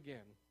on you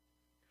again.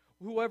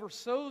 Whoever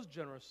sows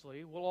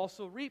generously will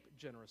also reap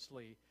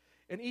generously.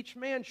 And each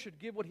man should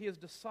give what he has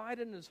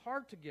decided in his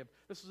heart to give.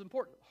 This is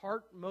important.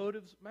 Heart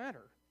motives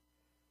matter.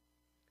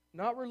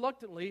 Not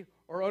reluctantly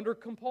or under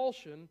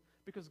compulsion,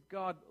 because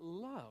God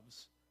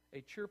loves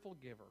a cheerful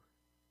giver.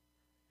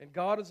 And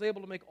God is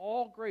able to make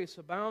all grace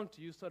abound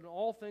to you, so that in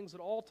all things at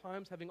all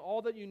times, having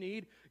all that you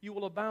need, you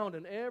will abound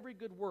in every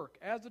good work.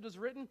 As it is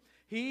written,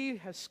 He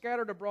has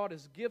scattered abroad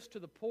His gifts to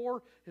the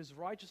poor, His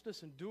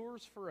righteousness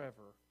endures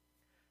forever.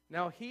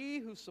 Now He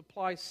who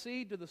supplies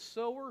seed to the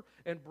sower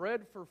and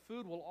bread for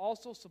food will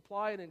also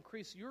supply and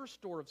increase your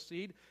store of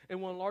seed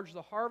and will enlarge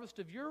the harvest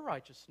of your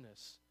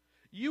righteousness.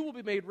 You will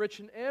be made rich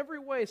in every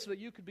way so that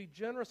you could be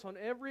generous on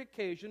every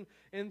occasion,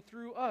 and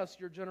through us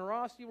your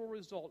generosity will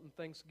result in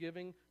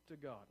thanksgiving to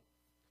God.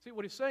 See,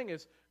 what he's saying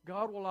is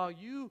God will allow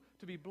you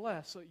to be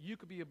blessed so that you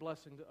could be a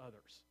blessing to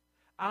others.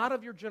 Out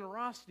of your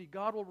generosity,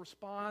 God will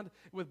respond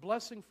with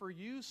blessing for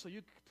you so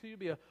you can continue to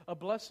be a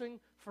blessing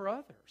for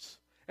others.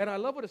 And I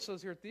love what it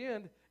says here at the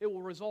end. It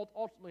will result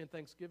ultimately in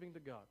thanksgiving to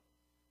God.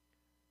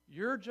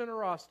 Your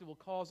generosity will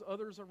cause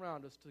others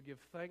around us to give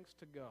thanks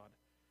to God.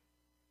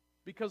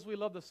 Because we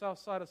love the south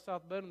side of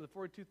South Bend and the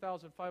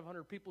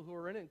 42,500 people who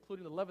are in it,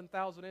 including the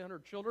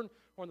 11,800 children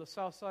who are on the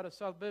south side of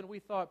South Bend, we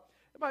thought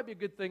it might be a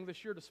good thing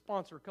this year to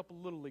sponsor a couple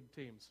of Little League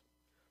teams.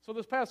 So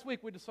this past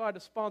week, we decided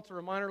to sponsor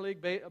a minor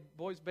league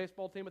boys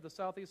baseball team at the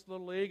Southeast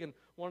Little League and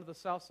one of the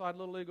South Side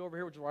Little League over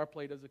here, which is where I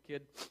played as a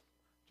kid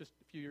just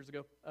a few years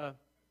ago.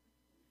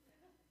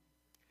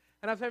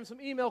 And I was having some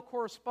email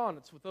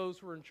correspondence with those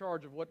who are in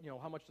charge of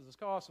how much does this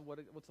cost and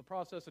what's the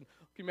process. And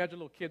can you imagine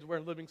little kids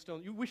wearing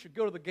Livingstone? We should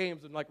go to the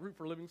games and root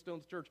for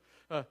Livingstone's church.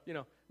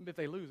 If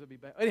they lose, it'd be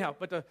bad. Anyhow,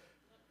 but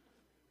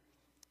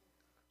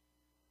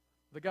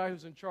the guy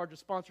who's in charge of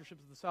sponsorships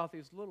of the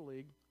Southeast Little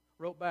League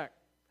wrote back.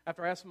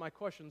 After asking my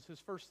questions, his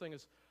first thing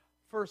is,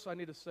 first I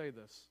need to say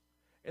this.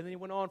 And then he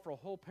went on for a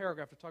whole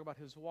paragraph to talk about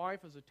his wife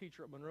as a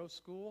teacher at Monroe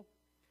School,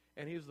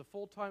 and he was the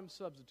full-time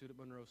substitute at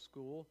Monroe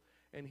School.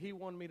 And he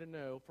wanted me to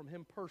know from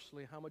him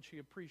personally how much he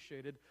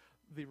appreciated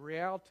the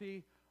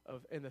reality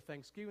and the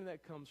thanksgiving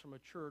that comes from a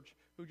church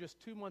who just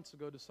 2 months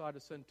ago decided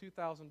to send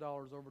 $2,000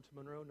 over to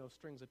Monroe, no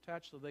strings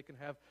attached, so they can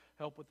have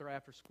help with their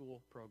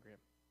after-school program.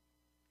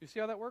 You see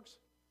how that works?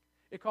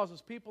 It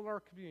causes people in our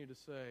community to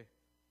say,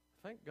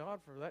 thank God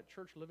for that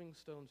church,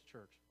 Livingstone's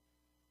church.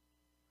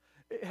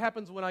 It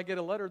happens when I get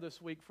a letter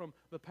this week from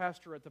the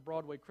pastor at the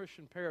Broadway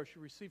Christian Parish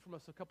who received from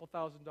us a couple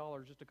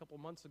 $1,000 just a couple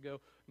months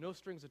ago, no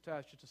strings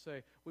attached, just to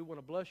say, we want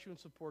to bless you and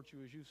support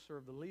you as you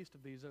serve the least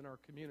of these in our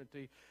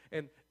community.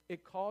 And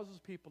it causes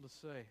people to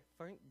say,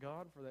 thank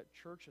God for that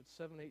church at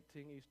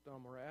 718 East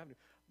Donmore Avenue.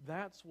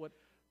 That's what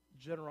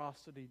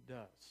generosity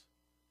does.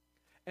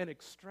 And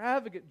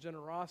extravagant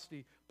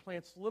generosity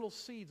plants little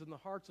seeds in the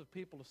hearts of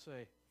people to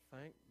say,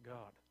 thank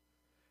God.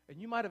 And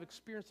you might have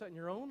experienced that in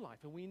your own life,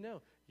 and we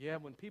know. Yeah,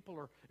 when people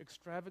are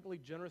extravagantly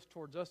generous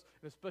towards us,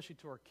 and especially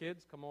to our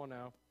kids, come on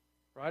now,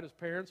 right? As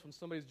parents, when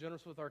somebody's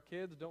generous with our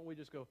kids, don't we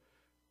just go,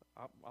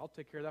 I'll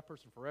take care of that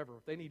person forever.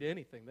 If they need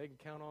anything, they can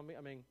count on me.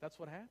 I mean, that's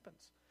what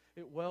happens.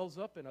 It wells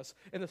up in us.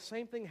 And the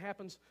same thing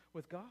happens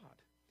with God.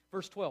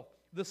 Verse 12,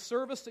 the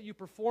service that you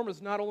perform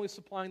is not only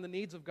supplying the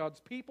needs of God's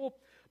people,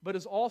 but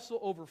is also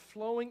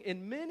overflowing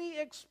in many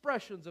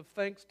expressions of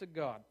thanks to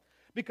God.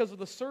 Because of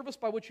the service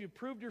by which you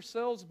proved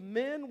yourselves,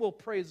 men will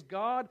praise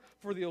God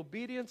for the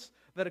obedience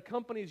that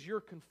accompanies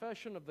your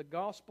confession of the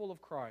gospel of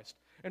Christ,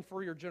 and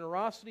for your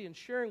generosity in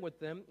sharing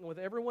with them and with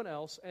everyone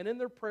else, and in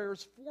their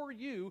prayers for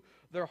you,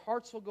 their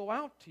hearts will go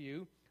out to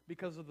you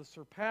because of the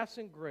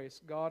surpassing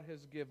grace God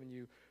has given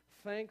you.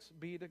 Thanks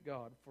be to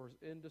God for His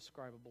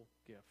indescribable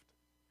gift.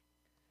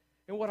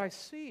 And what I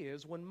see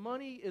is when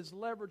money is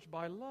leveraged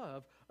by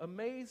love,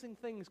 amazing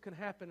things can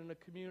happen in a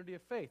community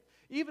of faith.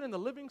 Even in the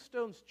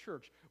Livingstone's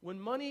church,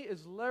 when money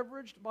is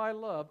leveraged by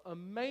love,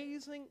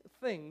 amazing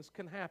things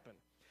can happen.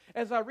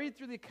 As I read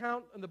through the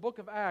account in the book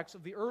of Acts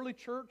of the early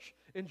church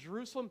in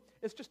Jerusalem,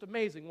 it's just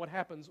amazing what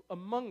happens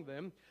among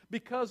them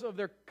because of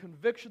their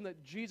conviction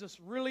that Jesus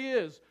really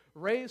is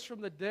raised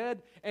from the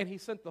dead, and He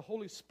sent the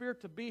Holy Spirit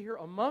to be here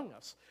among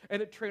us.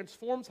 And it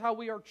transforms how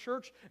we are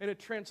church, and it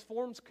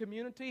transforms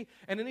community.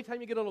 And anytime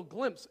you get a little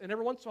glimpse, and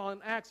every once in a while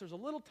in Acts, there's a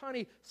little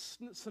tiny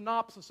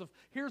synopsis of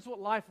here's what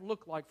life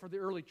looked like for the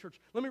early church.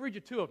 Let me read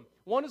you two of them.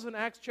 One is in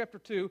Acts chapter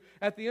 2.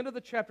 At the end of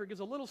the chapter, it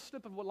gives a little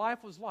snip of what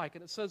life was like,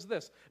 and it says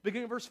this,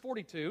 beginning verse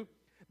 42,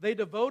 they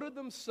devoted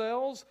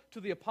themselves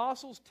to the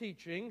apostles'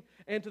 teaching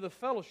and to the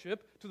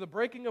fellowship, to the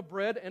breaking of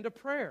bread and to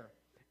prayer.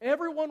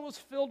 Everyone was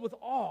filled with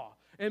awe,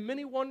 and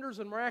many wonders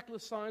and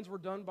miraculous signs were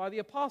done by the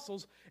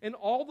apostles, and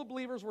all the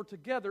believers were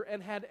together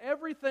and had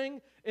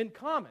everything in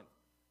common.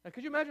 Now,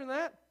 could you imagine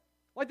that?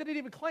 Like they didn't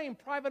even claim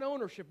private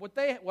ownership. What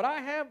I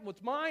have,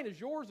 what's mine is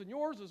yours, and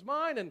yours is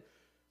mine. And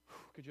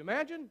could you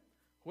imagine?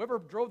 Whoever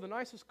drove the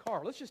nicest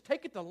car, let's just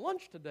take it to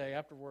lunch today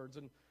afterwards.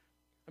 And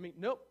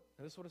nope.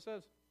 And this is what it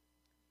says.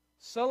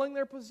 Selling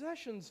their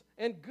possessions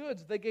and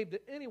goods, they gave to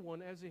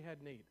anyone as he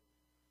had need.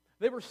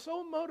 They were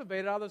so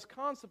motivated out of this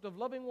concept of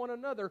loving one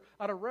another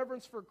out of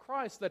reverence for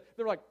Christ that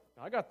they're like,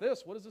 I got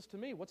this. What is this to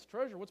me? What's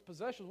treasure? What's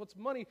possessions? What's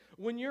money?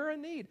 When you're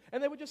in need.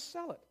 And they would just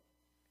sell it.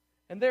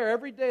 And there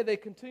every day they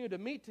continued to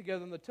meet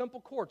together in the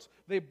temple courts.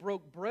 They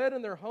broke bread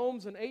in their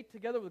homes and ate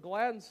together with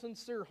glad and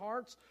sincere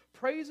hearts,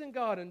 praising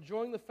God and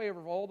enjoying the favor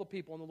of all the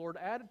people. And the Lord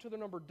added to their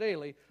number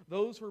daily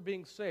those who were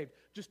being saved.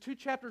 Just 2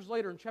 chapters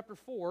later, in chapter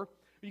 4,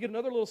 you get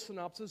another little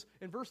synopsis.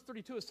 In verse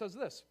 32 it says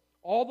this: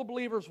 all the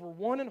believers were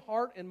one in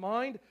heart and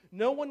mind.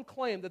 No one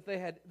claimed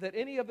that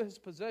any of his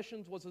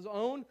possessions was his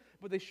own,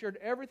 but they shared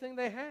everything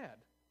they had.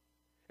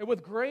 And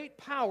with great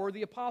power,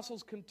 the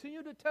apostles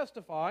continued to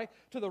testify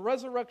to the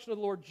resurrection of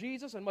the Lord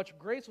Jesus, and much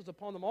grace was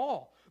upon them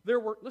all.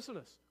 Listen to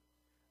this,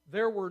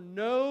 there were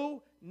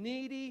no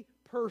needy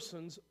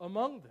persons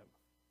among them.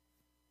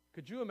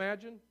 Could you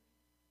imagine?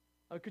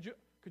 Could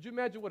you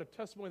imagine what a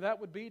testimony that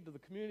would be to the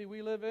community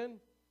we live in?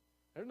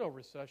 There's no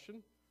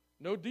recession,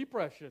 no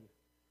depression.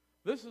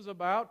 This is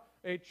about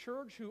a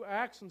church who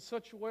acts in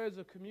such a way as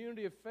a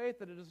community of faith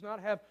that it does not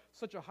have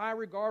such a high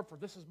regard for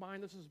this is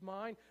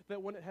mine,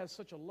 that when it has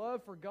such a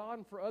love for God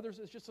and for others,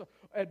 it's just an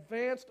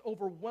advanced,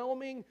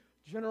 overwhelming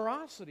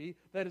generosity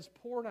that is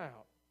poured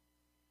out.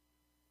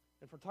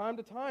 And from time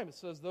to time, it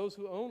says those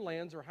who owned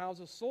lands or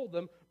houses sold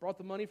them, brought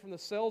the money from the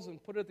sales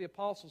and put it at the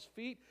apostles'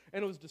 feet,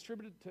 and it was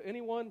distributed to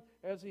anyone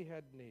as he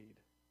had need.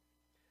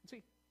 And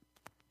see,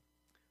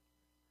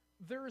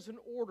 there is an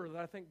order that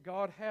I think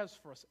God has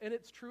for us, and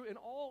it's true in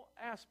all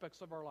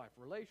aspects of our life,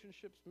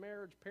 relationships,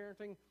 marriage,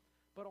 parenting,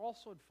 but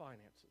also in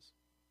finances.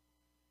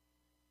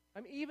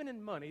 Even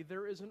in money,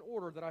 there is an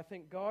order that I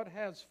think God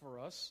has for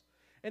us,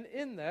 and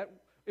in that,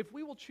 if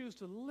we will choose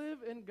to live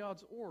in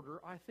God's order,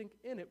 I think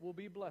in it will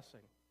be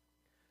blessing.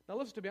 Now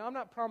listen to me, I'm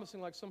not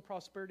promising like some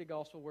prosperity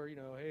gospel where,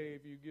 hey,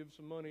 if you give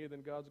some money,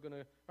 then God's going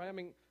to, right?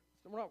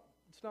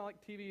 It's not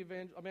like TV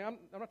evangel. I'm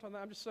not talking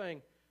that. I'm just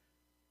saying,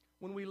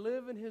 when we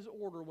live in His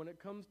order, when it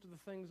comes to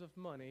the things of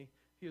money,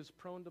 He is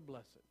prone to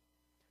bless it.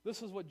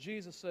 This is what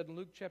Jesus said in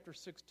Luke chapter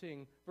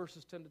 16,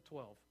 verses 10 to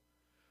 12.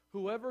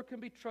 Whoever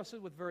can be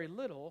trusted with very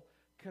little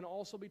can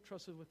also be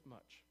trusted with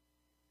much.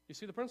 You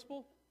see the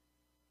principle?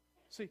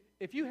 See,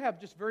 if you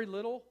have just very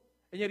little,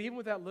 and yet even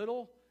with that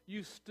little,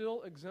 you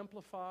still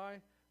exemplify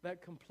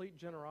that complete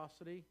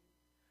generosity,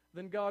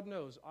 then God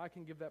knows I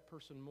can give that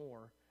person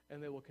more,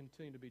 and they will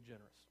continue to be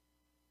generous.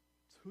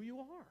 It's who you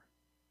are.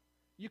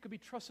 You could be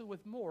trusted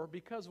with more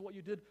because of what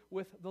you did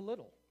with the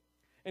little.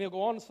 And he'll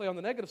go on to say on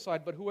the negative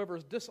side, but whoever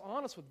is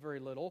dishonest with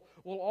very little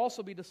will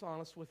also be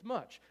dishonest with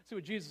much. See,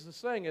 what Jesus is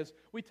saying is,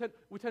 we tend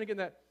to get in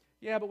that,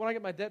 but when I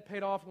get my debt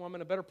paid off and when I'm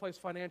in a better place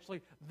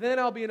financially, then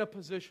I'll be in a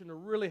position to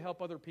really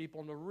help other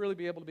people and to really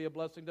be able to be a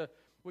blessing to.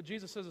 What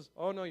Jesus says is,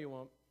 oh, no, you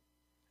won't.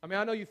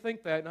 I know you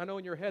think that, and I know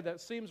in your head that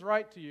seems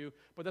right to you,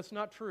 but that's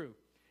not true.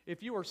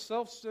 If you are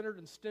self-centered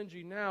and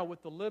stingy now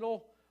with the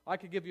little, I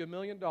could give you $1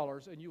 million,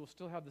 and you will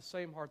still have the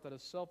same heart that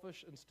is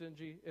selfish and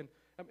stingy, and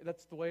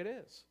that's the way it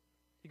is.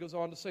 He goes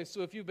on to say,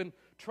 so if you've been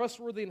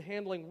trustworthy in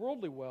handling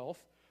worldly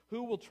wealth,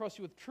 who will trust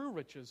you with true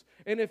riches?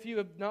 And if you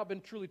have not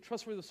been truly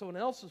trustworthy with someone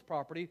else's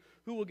property,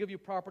 who will give you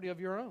property of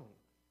your own?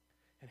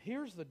 And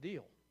here's the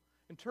deal.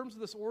 In terms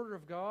of this order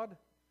of God,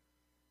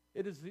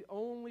 it is the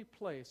only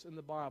place in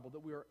the Bible that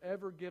we are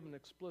ever given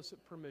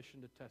explicit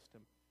permission to test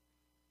Him.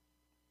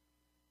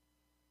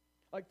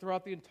 Like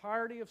throughout the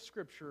entirety of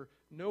Scripture,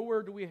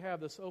 nowhere do we have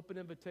this open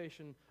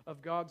invitation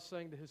of God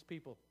saying to His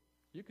people,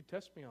 you could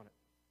test me on it.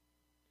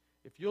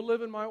 If you'll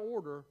live in my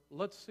order,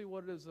 let's see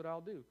what it is that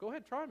I'll do. Go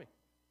ahead, try me.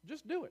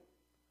 Just do it.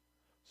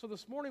 So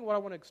this morning what I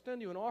want to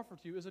extend you and offer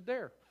to you is a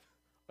dare,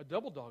 a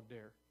double dog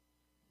dare,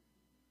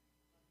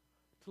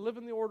 to live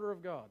in the order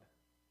of God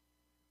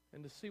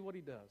and to see what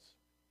He does.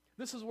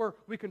 This is where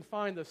we can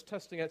find this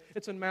testing at.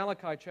 It's in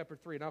Malachi chapter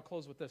 3, and I'll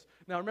close with this.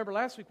 Now, remember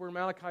last week we were in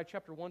Malachi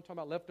chapter 1 talking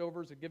about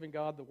leftovers and giving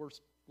God the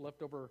worst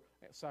leftover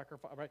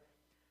sacrifice, right?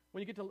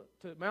 When you get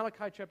to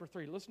Malachi chapter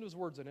 3, listen to his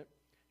words in it.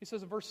 He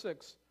says in verse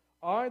 6,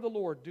 I, the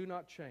Lord, do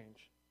not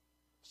change.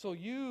 So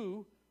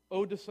you,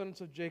 O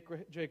descendants of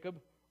Jacob,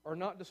 are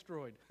not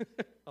destroyed.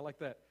 I like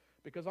that.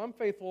 Because I'm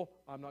faithful,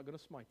 I'm not going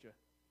to smite you.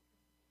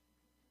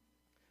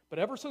 But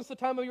ever since the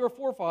time of your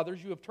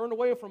forefathers, you have turned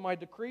away from my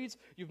decrees.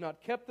 You've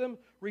not kept them.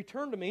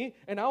 Return to me,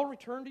 and I'll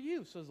return to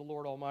you, says the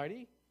Lord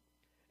Almighty.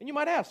 And you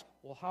might ask,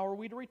 well, how are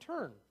we to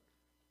return?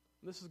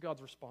 And this is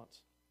God's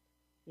response.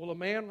 Will a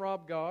man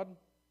rob God,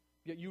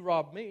 yet you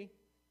rob me?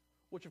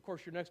 Which, of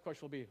course, your next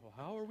question will be, well,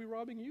 how are we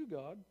robbing you,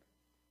 God?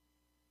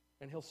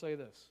 And He'll say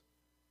this,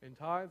 in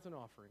tithes and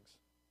offerings.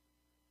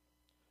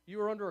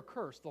 You are under a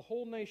curse, the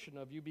whole nation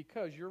of you,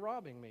 because you're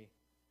robbing me.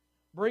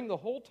 Bring the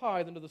whole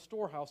tithe into the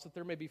storehouse, that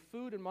there may be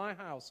food in my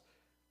house.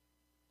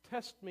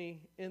 Test me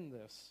in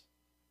this.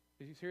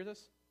 Did you hear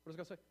this? What does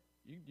God say?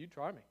 You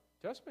try me.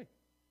 Test me.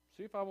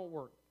 See if I won't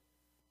work.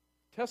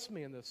 Test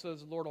me in this, says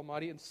the Lord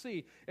Almighty, and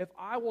see if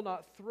I will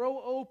not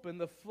throw open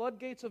the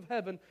floodgates of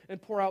heaven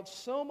and pour out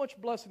so much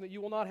blessing that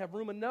you will not have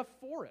room enough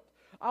for it.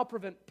 I'll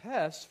prevent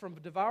pests from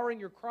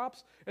devouring your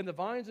crops, and the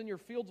vines in your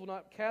fields will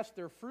not cast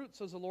their fruit,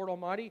 says the Lord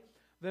Almighty.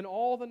 Then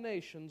all the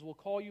nations will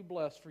call you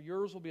blessed, for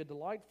yours will be a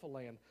delightful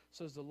land,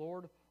 says the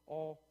Lord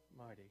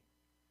Almighty.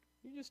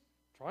 You just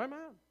try them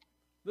out.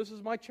 This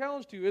is my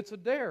challenge to you. It's a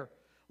dare.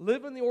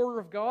 live in the order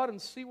of God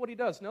and see what He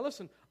does. Now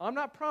listen, I'm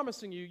not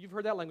promising you, you've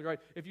heard that language, right?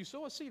 If you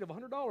sow a seed of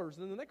 $100,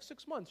 then in the next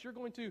 6 months you're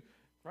going to,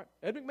 right?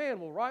 Ed McMahon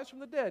will rise from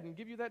the dead and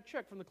give you that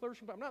check from the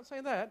clergy. I'm not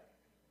saying that.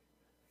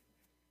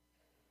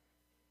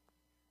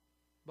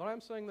 But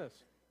I'm saying this.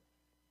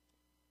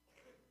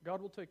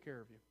 God will take care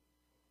of you.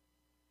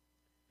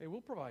 He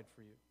will provide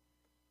for you.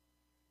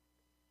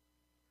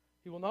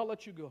 He will not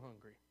let you go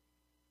hungry.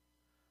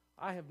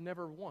 I have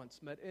never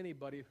once met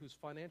anybody whose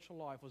financial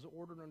life was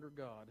ordered under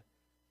God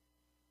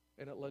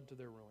and it led to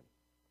their ruin.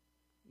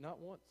 Not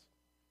once.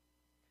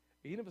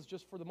 Even if it's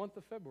just for the month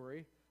of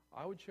February,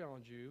 I would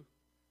challenge you,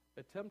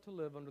 attempt to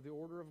live under the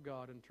order of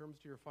God in terms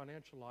of your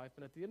financial life,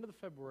 and at the end of the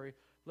February,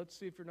 let's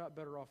see if you're not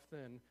better off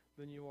then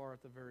than you are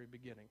at the very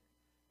beginning.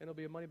 And it'll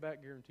be a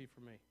money-back guarantee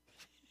for me.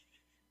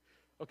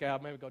 Okay, I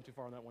may have gone too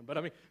far on that one, but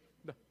I mean,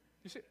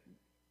 you see,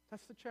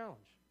 that's the challenge.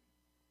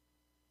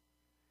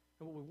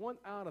 And what we want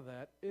out of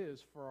that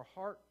is for our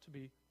heart to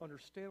be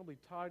understandably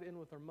tied in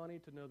with our money,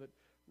 to know that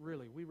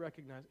really we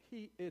recognize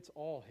it's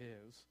all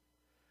His.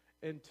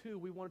 And two,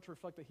 we want it to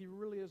reflect that He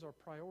really is our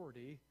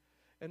priority.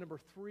 And number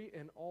three,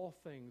 in all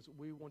things,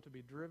 we want to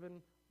be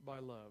driven by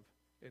love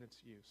in its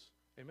use.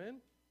 Amen?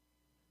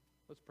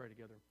 Let's pray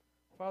together.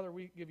 Father,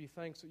 we give you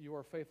thanks that you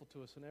are faithful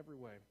to us in every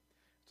way.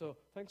 So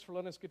thanks for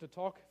letting us get to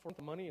talk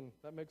for money, and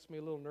that makes me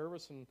a little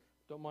nervous, and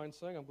don't mind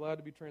saying I'm glad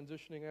to be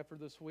transitioning after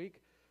this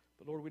week.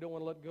 But Lord, we don't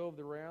want to let go of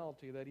the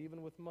reality that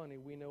even with money,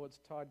 we know it's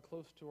tied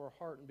close to our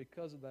heart, and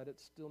because of that, it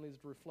still needs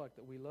to reflect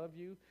that we love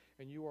you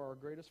and you are our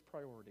greatest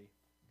priority.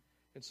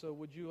 And so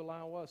would you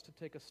allow us to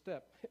take a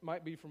step? It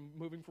might be from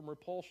moving from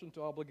repulsion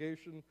to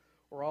obligation,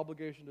 or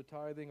obligation to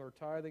tithing, or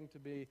tithing to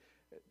be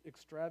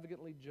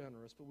extravagantly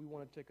generous, but we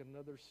want to take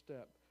another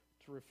step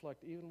to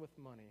reflect, even with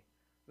money,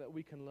 that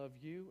we can love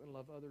you and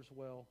love others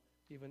well,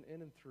 even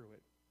in and through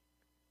it.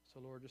 So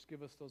Lord, just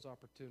give us those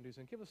opportunities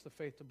and give us the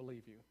faith to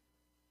believe you.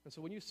 And so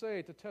when you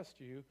say to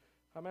test you,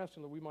 I'm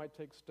asking that we might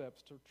take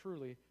steps to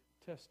truly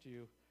test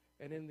you,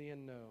 and in the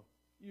end know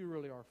you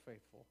really are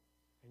faithful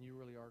and you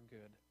really are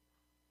good.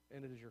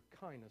 And it is your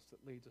kindness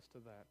that leads us to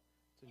that.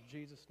 It's in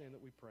Jesus' name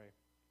that we pray.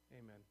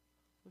 Amen.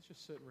 Let's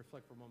just sit and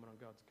reflect for a moment on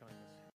God's kindness.